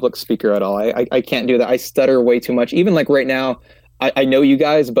not a public speaker at all. I can't do that. I stutter way too much. Even like right now, I know you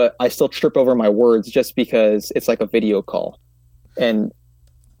guys, but I still trip over my words just because it's like a video call. And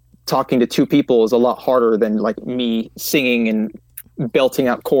talking to two people is a lot harder than like me singing and belting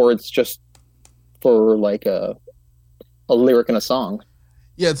out chords just for like a lyric in a song.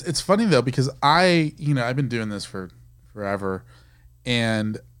 Yeah, it's funny though, because I've been doing this for forever,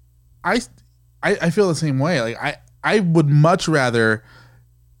 and I feel the same way. Like I would much rather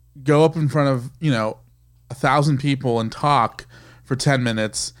go up in front of 1,000 people and talk for 10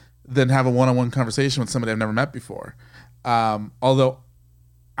 minutes than have a one-on-one conversation with somebody I've never met before. Although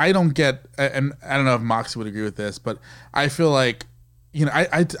I don't get, and I don't know if Moxie would agree with this, but I feel like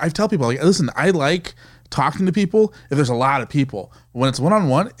I tell people, like, listen, I like talking to people if there's a lot of people. When it's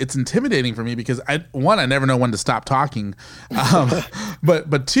one-on-one, it's intimidating for me because I never know when to stop talking.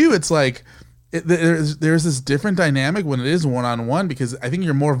 But two, it's like there's this different dynamic when it is one-on-one because I think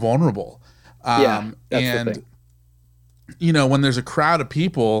you're more vulnerable. That's the thing. When there's a crowd of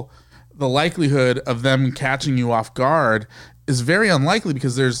people, the likelihood of them catching you off guard is very unlikely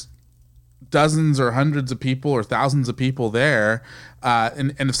because there's dozens or hundreds of people or thousands of people there.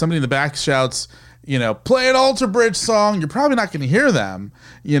 And if somebody in the back shouts, play an Alter Bridge song, you're probably not going to hear them,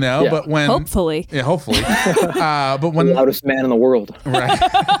 Yeah. But when hopefully, but when the loudest man in the world, right?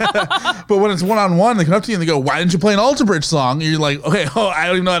 But when it's one-on-one, they come up to you and they go, "Why didn't you play an Alter Bridge song?" And you're like, "Okay, I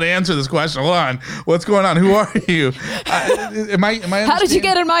don't even know how to answer this question. Hold on, what's going on? Who are you? Am I? How did you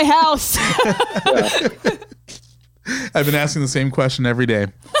get in my house?" I've been asking the same question every day.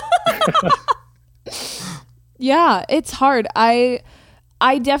 Yeah, it's hard. I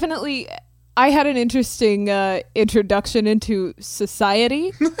definitely. I had an interesting introduction into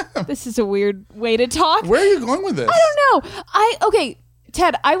society. This is a weird way to talk. Where are you going with this? I don't know. Okay,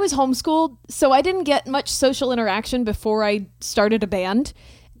 Ted, I was homeschooled, so I didn't get much social interaction before I started a band.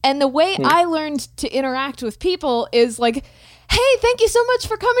 And the way I learned to interact with people is like, hey, thank you so much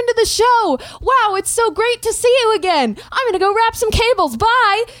for coming to the show. Wow, it's so great to see you again. I'm going to go wrap some cables.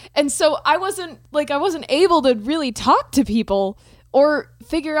 Bye. And so I wasn't able to really talk to people or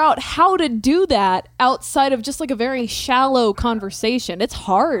figure out how to do that outside of just like a very shallow conversation. It's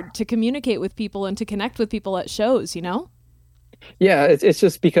hard to communicate with people and to connect with people at shows, Yeah, it's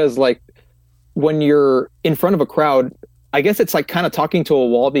just because like when you're in front of a crowd, I guess it's like kind of talking to a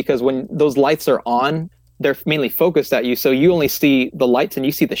wall because when those lights are on, they're mainly focused at you. So you only see the lights and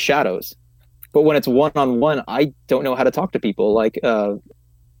you see the shadows. But when it's one-on-one, I don't know how to talk to people. Like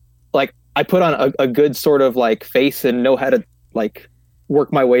I put on a good sort of like face and know how to like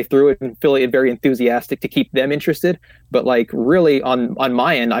work my way through it and feel it very enthusiastic to keep them interested. But like really on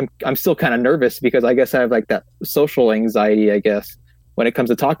my end, I'm still kind of nervous because I guess I have like that social anxiety, I guess, when it comes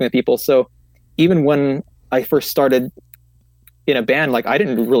to talking to people. So even when I first started in a band, like I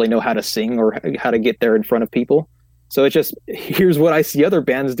didn't really know how to sing or how to get there in front of people. So it's just, here's what I see other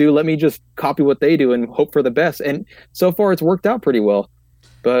bands do. Let me just copy what they do and hope for the best. And so far it's worked out pretty well,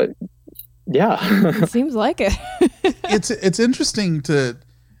 but yeah. It seems like it. It's interesting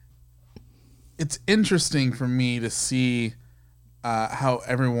for me to see how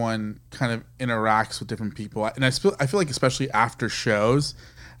everyone kind of interacts with different people. And I feel like especially after shows,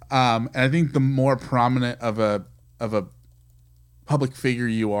 and I think the more prominent of a a public figure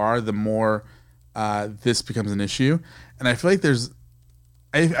you are, the more this becomes an issue. And I feel like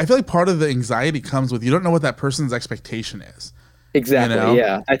I feel like part of the anxiety comes with you don't know what that person's expectation is. Exactly. You know?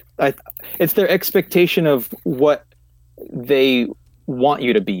 Yeah. It's their expectation of what they want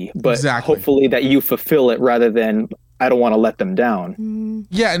you to be, but hopefully that you fulfill it rather than I don't want to let them down.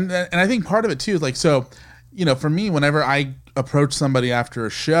 Yeah. And I think part of it too is like, so, you know, for me, whenever I approach somebody after a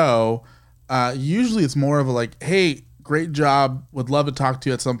show, usually it's more of a like, hey, great job. Would love to talk to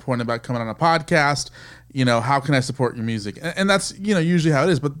you at some point about coming on a podcast. You know, how can I support your music? And that's, you know, usually how it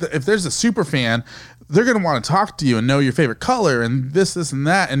is. But if there's a super fan, they're going to want to talk to you and know your favorite color and this, and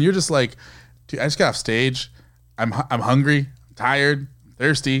that. And you're just like, dude, I just got off stage. I'm hungry, I'm tired, I'm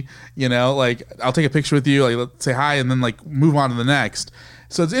thirsty. You know, like I'll take a picture with you, like let's say hi, and then like move on to the next.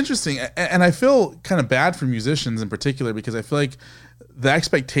 So it's interesting. And I feel kind of bad for musicians in particular because I feel like the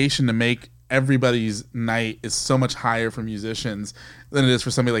expectation to make everybody's night is so much higher for musicians than it is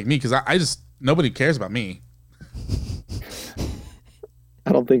for somebody like me because I just nobody cares about me.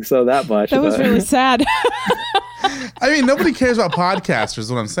 I don't think so that much. That was really sad. I mean, nobody cares about podcasters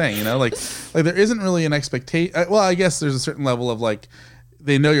is what I'm saying, you know? Like there isn't really an expectation. Well, I guess there's a certain level of like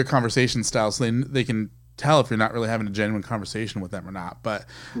they know your conversation style so they can tell if you're not really having a genuine conversation with them or not. But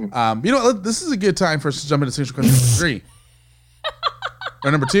you know, this is a good time for us to jump into signature question number 3.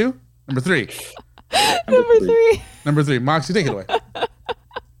 Or number 2? Number 3. Number 3. Moxie, take it away.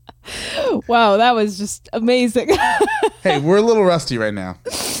 Wow, that was just amazing. Hey, we're a little rusty right now.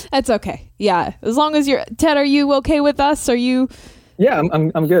 That's okay. Yeah, as long as you're Ted, are you okay with us? Are you? Yeah,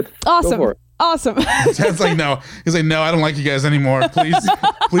 I'm good. Awesome. Go for it. Awesome. Ted's like, no. He's like, no, I don't like you guys anymore.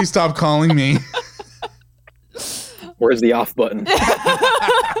 Please stop calling me. Where's the off button?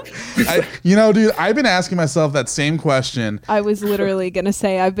 You know, dude, I've been asking myself that same question. I was literally going to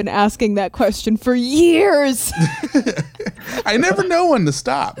say I've been asking that question for years. I never know when to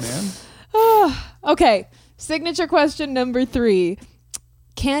stop, man. Okay. Signature question number 3.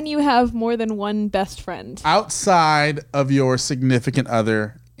 Can you have more than one best friend? Outside of your significant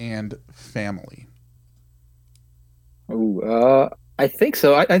other and family. Oh, I think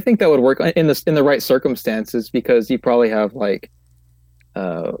so. I think that would work in the right circumstances because you probably have like,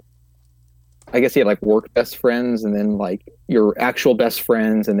 I guess you have like work best friends and then like your actual best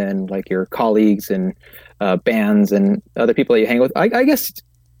friends and then like your colleagues and bands and other people that you hang with. I guess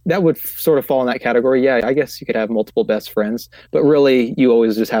that would sort of fall in that category. Yeah, I guess you could have multiple best friends, but really you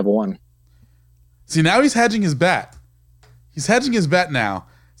always just have one. See, now he's hedging his bet. He's hedging his bet now.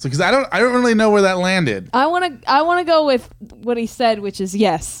 So because I don't really know where that landed. I want to go with what he said, which is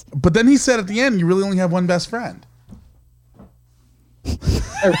yes. But then he said at the end, you really only have one best friend.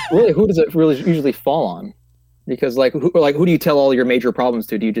 Really, who does it really usually fall on? Because who do you tell all your major problems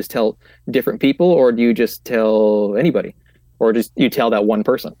to? Do you just tell different people, or do you just tell anybody, or just you tell that one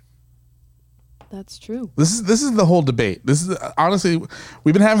person? That's true. This is the whole debate. This is honestly,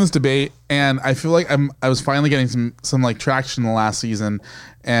 we've been having this debate, and I feel like I was finally getting some like traction in the last season,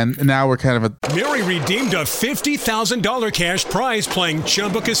 and now we're kind of Mary redeemed a $50,000 cash prize playing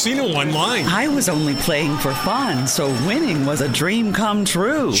Chumba Casino online. I was only playing for fun, so winning was a dream come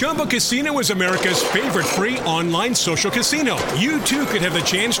true. Chumba Casino is America's favorite free online social casino. You too could have the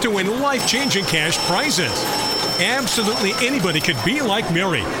chance to win life-changing cash prizes. Absolutely anybody could be like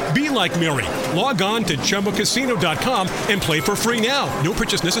Mary. Be like Mary. Log on to ChumbaCasino.com and play for free now. No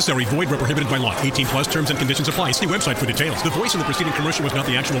purchase necessary. Void where prohibited by law. 18 plus terms and conditions apply. See website for details. The voice in the preceding commercial was not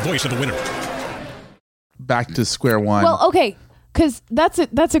the actual voice of the winner. Back to square one. Well, okay, because that's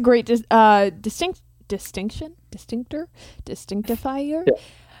a great distinctifier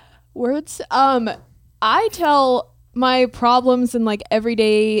words. I tell my problems and like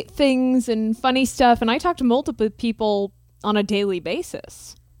everyday things and funny stuff, and I talk to multiple people on a daily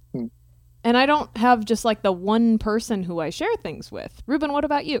basis. And I don't have just like the one person who I share things with. Ruben, what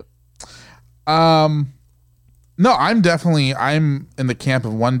about you? No, I'm in the camp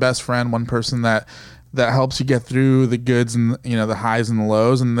of one best friend, one person that helps you get through the goods and, you know, the highs and the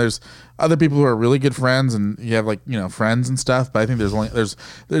lows. And there's other people who are really good friends, and you have like, you know, friends and stuff. But I think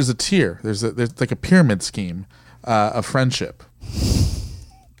there's a tier. There's like a pyramid scheme of friendship.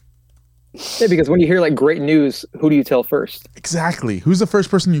 Yeah, because when you hear like great news, who do you tell first? Exactly. Who's the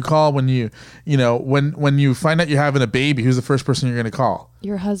first person you call when you find out you're having a baby? Who's the first person you're going to call?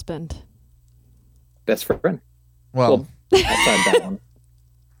 Your husband. Best friend. Well, outside that one.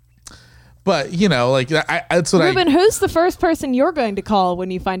 But you know, like that's what Ruben, who's the first person you're going to call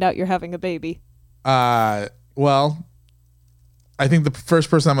when you find out you're having a baby? Well, I think the first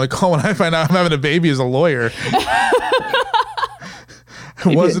person I'm going to call when I find out I'm having a baby is a lawyer.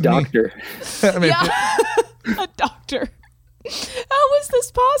 Maybe a doctor. I mean, a doctor.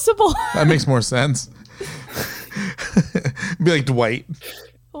 this possible? That makes more sense. Be like Dwight.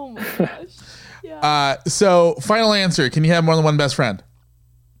 Oh my gosh. Yeah. So final answer. Can you have more than one best friend?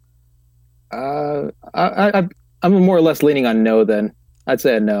 I'm more or less leaning on no then. I'd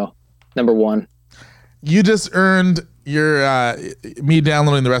say a no. Number one. You just earned your me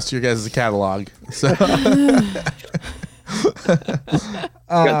downloading the rest of your guys' catalog. So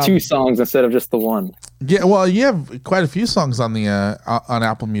got two songs instead of just the one. Yeah, well, you have quite a few songs on the on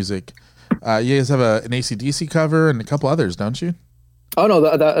Apple Music. You guys have an AC/DC cover and a couple others, don't you? Oh no,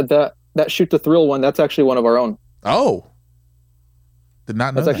 that Shoot the Thrill one, that's actually one of our own. Oh. Did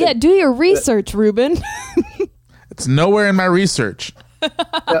not know that. Yeah, do your research, Ruben. It's nowhere in my research.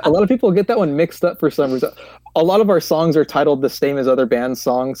 A lot of people get that one mixed up for some reason. A lot of our songs are titled the same as other bands'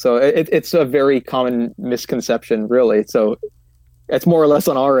 songs, so it's a very common misconception, really. So it's more or less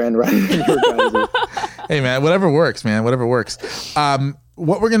on our end, rather than your guys'. Hey, man, whatever works, man. Whatever works.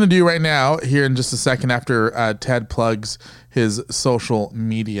 What we're going to do right now, here in just a second after Ted plugs his social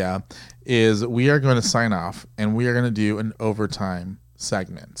media, is we are going to sign off, and we are going to do an overtime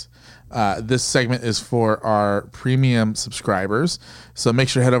segment. This segment is for our premium subscribers. So make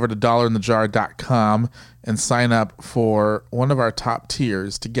sure to head over to dollarinthejar.com and sign up for one of our top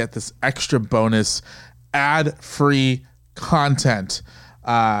tiers to get this extra bonus ad-free content.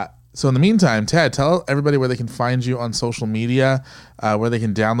 So in the meantime, Ted, tell everybody where they can find you on social media, where they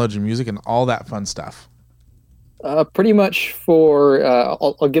can download your music and all that fun stuff. Pretty much for,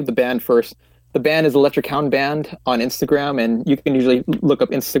 I'll give the band first. The band is Electric Hound Band on Instagram, and you can usually look up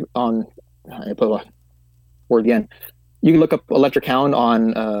word again. You can look up Electric Hound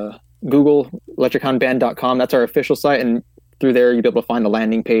on Google, electrichoundband.com. That's our official site, and through there you'll be able to find the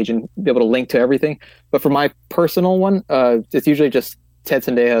landing page and be able to link to everything. But for my personal one, it's usually just Ted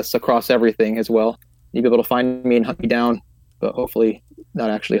Sendejas across everything as well. You'll be able to find me and hunt me down, but hopefully not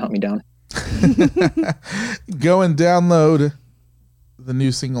actually hunt me down. Go and download the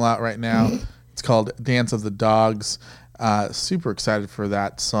new single out right now. It's called Dance of the Dogs. Super excited for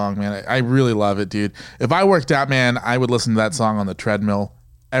that song, man. I really love it, dude. If I worked out, man, I would listen to that song on the treadmill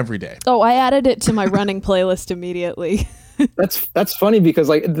every day. Oh, I added it to my running playlist immediately. That's funny because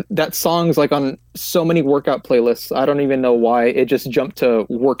like that song's like on so many workout playlists. I don't even know why it just jumped to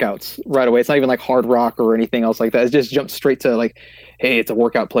workouts right away. It's not even like hard rock or anything else like that. It just jumped straight to like, hey, it's a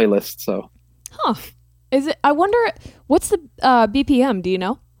workout playlist. So, Is it? I wonder what's the BPM? Do you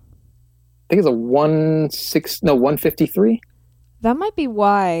know? I think it's a 153. That might be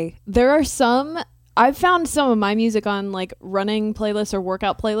why. There are some. I've found some of my music on like running playlists or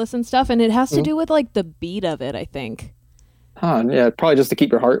workout playlists and stuff, and it has to do with like the beat of it, I think. Yeah, probably just to keep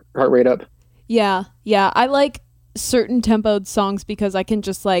your heart rate up. Yeah. I like certain tempoed songs because I can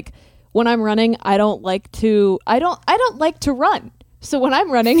just like when I'm running, I don't like to run. So when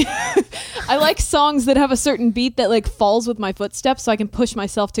I'm running, I like songs that have a certain beat that like falls with my footsteps, so I can push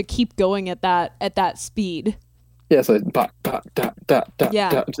myself to keep going at that speed. Yeah, so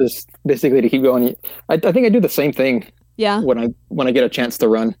just basically to keep going. I think I do the same thing. Yeah. When I get a chance to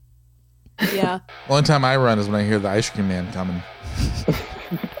run. Yeah. Only time I run is when I hear the Ice Cream Man coming.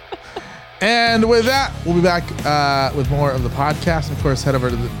 And with that, we'll be back with more of the podcast. Of course, head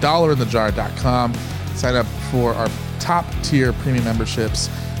over to dollarinthejar.com. Sign up for our top tier premium memberships,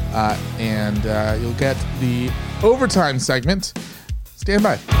 and you'll get the overtime segment. Stand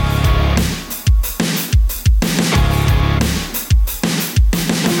by.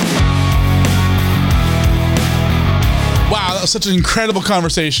 Wow, that was such an incredible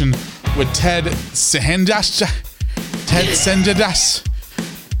conversation with Ted Sendejas.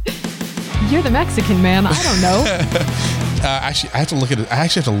 You're the Mexican man. I don't know. Actually, I have to look at it. I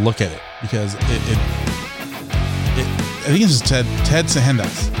actually have to look at it because it I think it's just Ted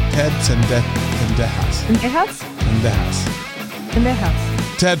Sendejas. Ted Sendejas.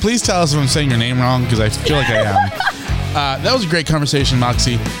 Ted, please tell us if I'm saying your name wrong because I feel like I am. That was a great conversation,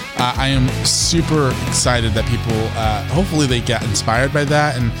 Moxie. I am super excited that people, hopefully they get inspired by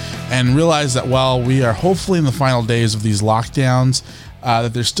that and realize that while we are hopefully in the final days of these lockdowns,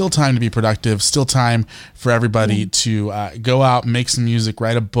 that there's still time to be productive, still time for everybody to go out, make some music,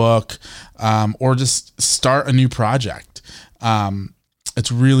 write a book, or just start a new project.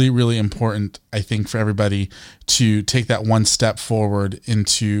 It's really, really important, I think, for everybody to take that one step forward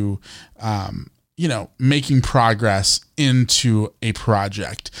into, making progress into a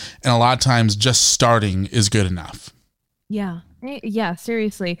project. And a lot of times just starting is good enough. Yeah. Yeah,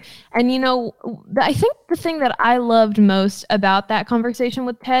 seriously. And I think the thing that I loved most about that conversation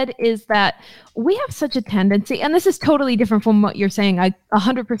with Ted is that we have such a tendency, and this is totally different from what you're saying. I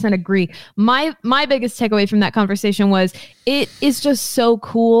 100% agree. My biggest takeaway from that conversation was it is just so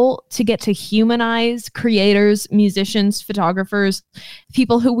cool to get to humanize creators, musicians, photographers,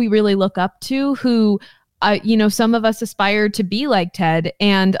 people who we really look up to, who some of us aspire to be like Ted,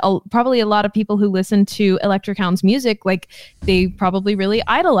 and probably a lot of people who listen to Electric Hound's music, like they probably really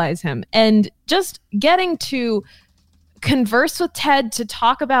idolize him. And just getting to converse with Ted, to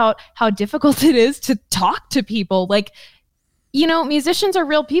talk about how difficult it is to talk to people, musicians are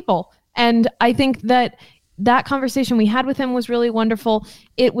real people. And I think that conversation we had with him was really wonderful.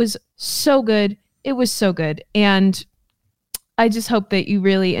 It was so good. It was so good. And I just hope that you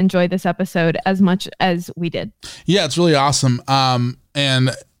really enjoy this episode as much as we did. Yeah, it's really awesome.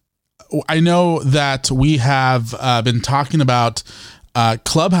 And I know that we have been talking about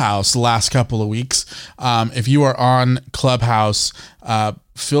Clubhouse the last couple of weeks. If you are on Clubhouse,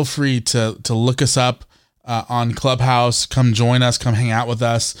 feel free to look us up on Clubhouse. Come join us. Come hang out with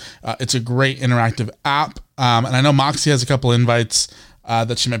us. It's a great interactive app. And I know Moxie has a couple invites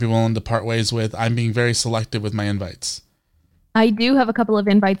that she might be willing to part ways with. I'm being very selective with my invites. I do have a couple of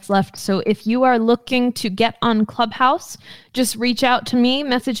invites left. So if you are looking to get on Clubhouse, just reach out to me,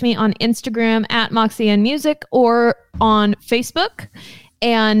 message me on Instagram at MoxieAndMusic or on Facebook.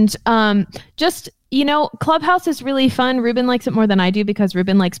 And Clubhouse is really fun. Ruben likes it more than I do because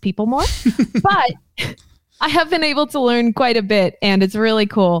Ruben likes people more. But I have been able to learn quite a bit, and it's really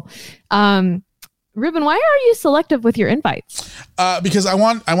cool. Ruben, why are you selective with your invites? Because I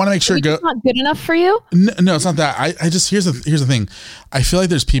want to make sure it's not good enough for you. No, it's not that. I just here's the thing. I feel like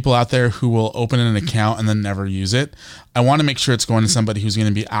there's people out there who will open an account and then never use it. I want to make sure it's going to somebody who's going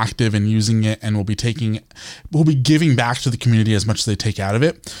to be active and using it, and will be giving back to the community as much as they take out of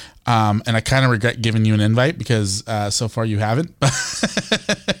it. And I kind of regret giving you an invite because so far you haven't.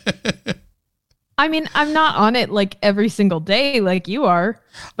 I mean, I'm not on it like every single day like you are.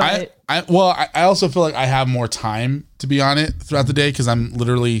 But I also feel like I have more time to be on it throughout the day because I'm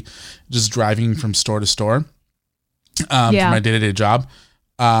literally just driving from store to store for my day-to-day job.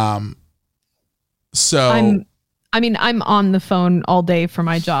 I'm on the phone all day for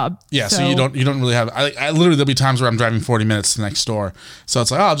my job. Yeah, so you don't really have. I literally, there'll be times where I'm driving 40 minutes to the next door, so it's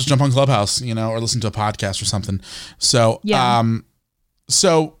like, I'll just jump on Clubhouse, or listen to a podcast or something. So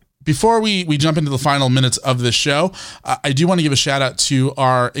so. Before we jump into the final minutes of this show, I do want to give a shout out to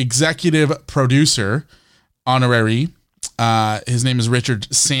our executive producer, honorary. His name is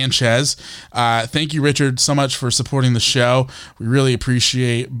Richard Sanchez. Thank you, Richard, so much for supporting the show. We really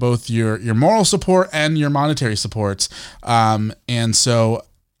appreciate both your moral support and your monetary supports. And so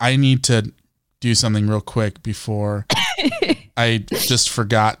I need to do something real quick before I just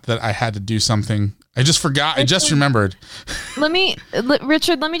forgot that I had to do something. I just forgot. I just remembered.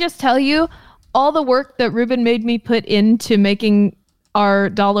 Richard, let me just tell you all the work that Ruben made me put into making our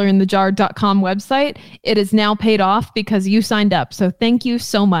dollarinthejar.com website. It is now paid off because you signed up. So thank you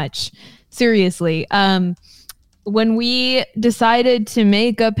so much. Seriously. When we decided to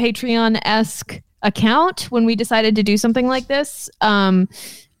make a Patreon-esque account, when we decided to do something like this,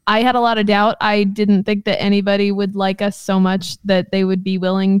 I had a lot of doubt. I didn't think that anybody would like us so much that they would be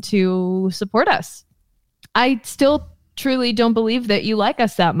willing to support us. I still truly don't believe that you like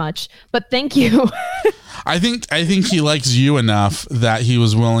us that much, but thank you. I think he likes you enough that he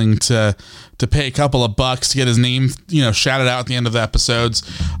was willing to pay a couple of bucks to get his name, shouted out at the end of the episodes,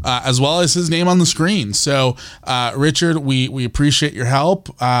 as well as his name on the screen. So, Richard, we appreciate your help.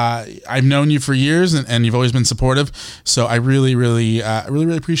 I've known you for years, and you've always been supportive. So I really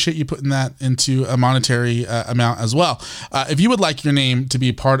appreciate you putting that into a monetary amount as well. If you would like your name to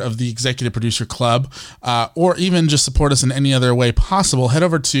be part of the Executive Producer Club, or even just support us in any other way possible, head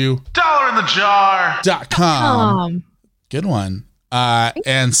over to dollarinthejar.com. Good one.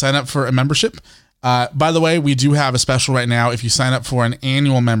 And sign up for a membership. By the way, we do have a special right now. If you sign up for an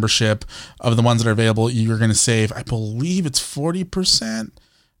annual membership of the ones that are available, you're going to save, I believe it's 40%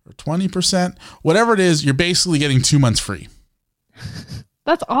 or 20%, whatever it is. You're basically getting 2 months free.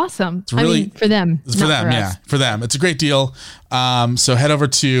 That's awesome. It's really for them. It's for them. Yeah. For them. It's a great deal. So head over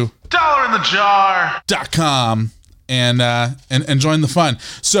to dollarinthejar.com. And join the fun.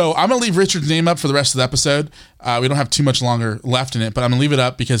 So I'm going to leave Richard's name up for the rest of the episode. We don't have too much longer left in it, but I'm going to leave it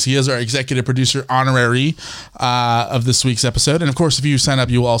up because he is our executive producer honorary of this week's episode. And of course, if you sign up,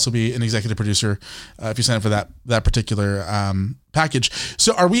 you will also be an executive producer if you sign up for that particular package.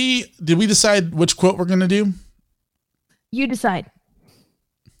 So did we decide which quote we're going to do? You decide.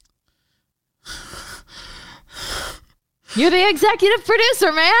 You're the executive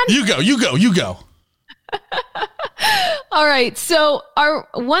producer, man. You go. All right. So our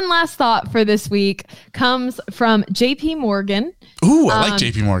one last thought for this week comes from JP Morgan. Ooh, I like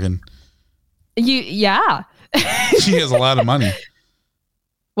JP Morgan. Yeah. She has a lot of money.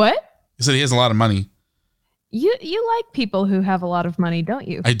 What? He said he has a lot of money. You like people who have a lot of money, don't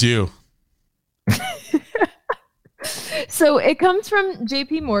you? I do. So it comes from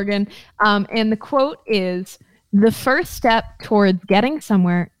JP Morgan, and the quote is, "The first step towards getting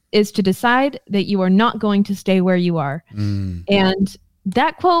somewhere is to decide that you are not going to stay where you are." And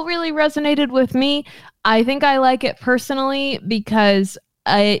that quote really resonated with me. I think I like it personally because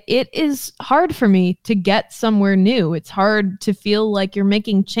it is hard for me to get somewhere new. It's hard to feel like you're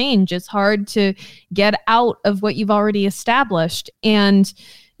making change. It's hard to get out of what you've already established. And,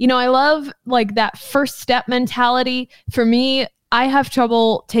 you know, I love like that first step mentality. For me, I have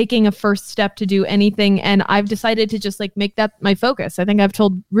trouble taking a first step to do anything. And I've decided to just like make that my focus. I think I've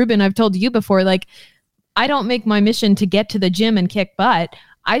told Ruben, I've told you before, like, I don't make my mission to get to the gym and kick butt.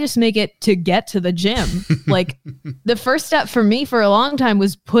 I just make it to get to the gym. Like the first step for me for a long time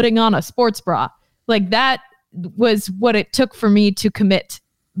was putting on a sports bra. Like that was what it took for me to commit.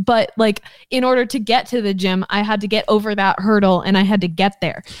 But like in order to get to the gym, I had to get over that hurdle and I had to get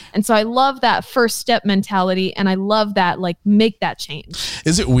there. And so I love that first step mentality. And I love that, like, make that change.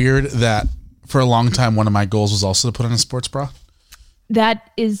 Is it weird that for a long time, one of my goals was also to put on a sports bra? That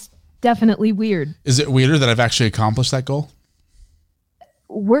is definitely weird. Is it weirder that I've actually accomplished that goal?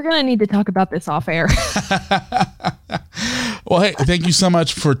 We're going to need to talk about this off air. Well, hey, thank you so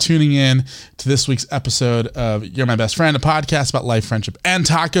much for tuning in to this week's episode of You're My Best Friend, a podcast about life, friendship, and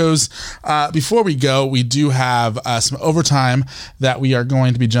tacos. Before we go, we do have some overtime that we are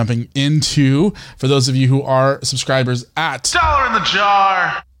going to be jumping into. For those of you who are subscribers at $1 in the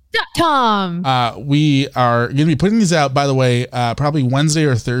Jar. Tom. We are going to be putting these out, by the way, probably Wednesday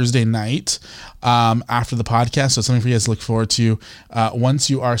or Thursday night after the podcast. So something for you guys to look forward to once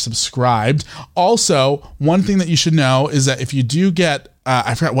you are subscribed. Also, one thing that you should know is that if you do get,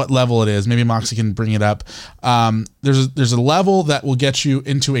 I forgot what level it is. Maybe Moxie can bring it up. There's a level that will get you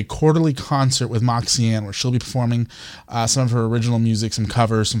into a quarterly concert with Moxie Ann, where she'll be performing some of her original music, some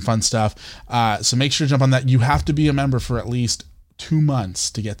covers, some fun stuff. So make sure to jump on that. You have to be a member for at least 2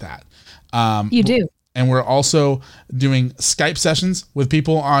 months to get that. You do. And we're also doing Skype sessions with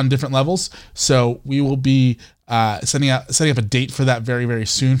people on different levels. So we will be setting up a date for that very, very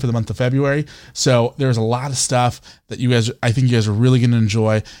soon for the month of February. So there's a lot of stuff that I think you guys are really going to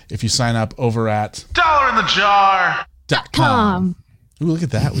enjoy if you sign up over at $1inthejar.com. Ooh, look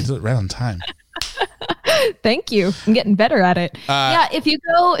at that. We did it right on time. Thank you. I'm getting better at it. Yeah, if you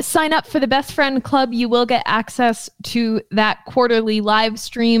go sign up for the Best Friend Club, you will get access to that quarterly live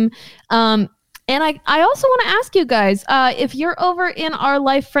stream. And I also want to ask you guys, if you're over in our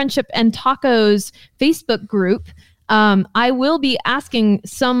Life, Friendship, and Tacos Facebook group, I will be asking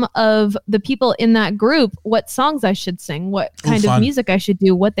some of the people in that group what songs I should sing, what kind of music I should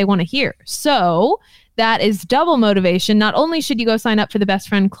do, what they want to hear. So that is double motivation. Not only should you go sign up for the Best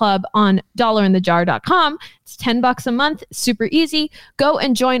Friend Club on $1inthejar.com, it's $10 a month, super easy. Go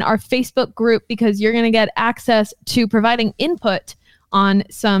and join our Facebook group because you're going to get access to providing input on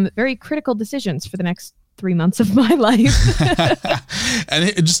some very critical decisions for the next 3 months of my life.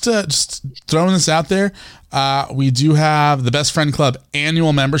 And just throwing this out there, we do have the Best Friend Club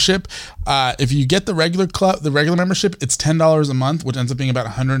annual membership. If you get the regular membership, it's $10 a month, which ends up being about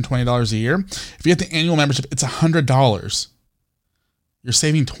 $120 a year. If you get the annual membership, it's $100. You're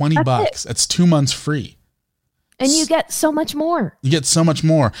saving $20. That's 2 months free. And you get so much more. You get so much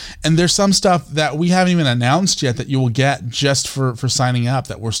more. And there's some stuff that we haven't even announced yet that you will get just for signing up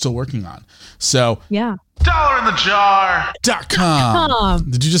that we're still working on. So yeah. $1inthejar.com.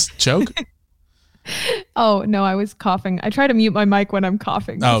 Did you just choke? Oh, no, I was coughing. I try to mute my mic when I'm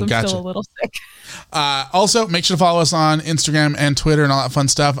coughing because I'm gotcha. still a little sick. Also, make sure to follow us on Instagram and Twitter and all that fun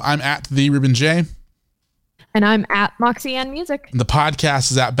stuff. I'm at the Ruben J. And I'm at Moxie Ann Music. The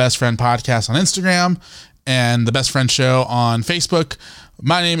podcast is at Best Friend Podcast on Instagram and the Best Friend Show on Facebook.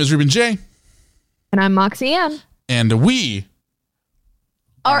 My name is Ruben J. And I'm Moxie Ann. And we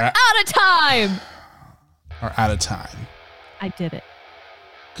are out of time. Are out of time. I did it.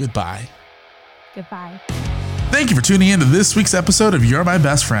 Goodbye. Goodbye. Thank you for tuning in to this week's episode of You're My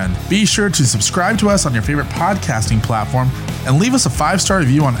Best Friend. Be sure to subscribe to us on your favorite podcasting platform and leave us a 5-star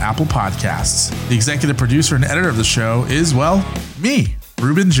review on Apple Podcasts. The executive producer and editor of the show is, well, me,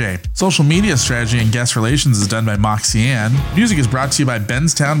 Ruben J. Social media strategy and guest relations is done by Moxie Ann. Music is brought to you by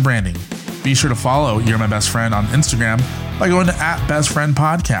Benstown Branding. Be sure to follow You're My Best Friend on Instagram by going to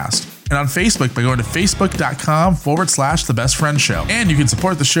 @bestfriendpodcast. and on Facebook by going to facebook.com/The Best Friend Show. And you can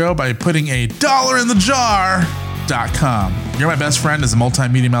support the show by putting a $1 in the jar.com. You're My Best Friend is a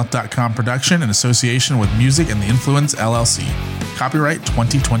multimediamouth.com production in association with Music and the Influence LLC. Copyright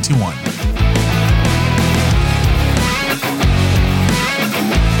 2021.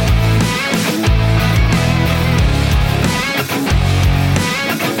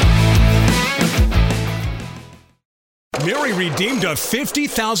 Mary redeemed a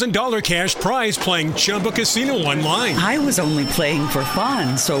 $50,000 cash prize playing Chumba Casino online. I was only playing for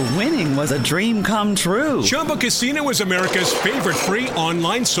fun, so winning was a dream come true. Chumba Casino is America's favorite free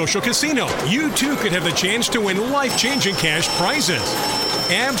online social casino. You too could have the chance to win life-changing cash prizes.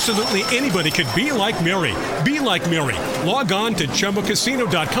 Absolutely anybody could be like Mary. Be like Mary. Log on to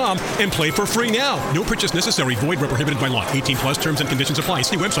ChumbaCasino.com and play for free now. No purchase necessary. Void where prohibited by law. 18 plus terms and conditions apply.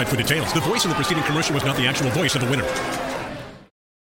 See website for details. The voice in the preceding commercial was not the actual voice of the winner.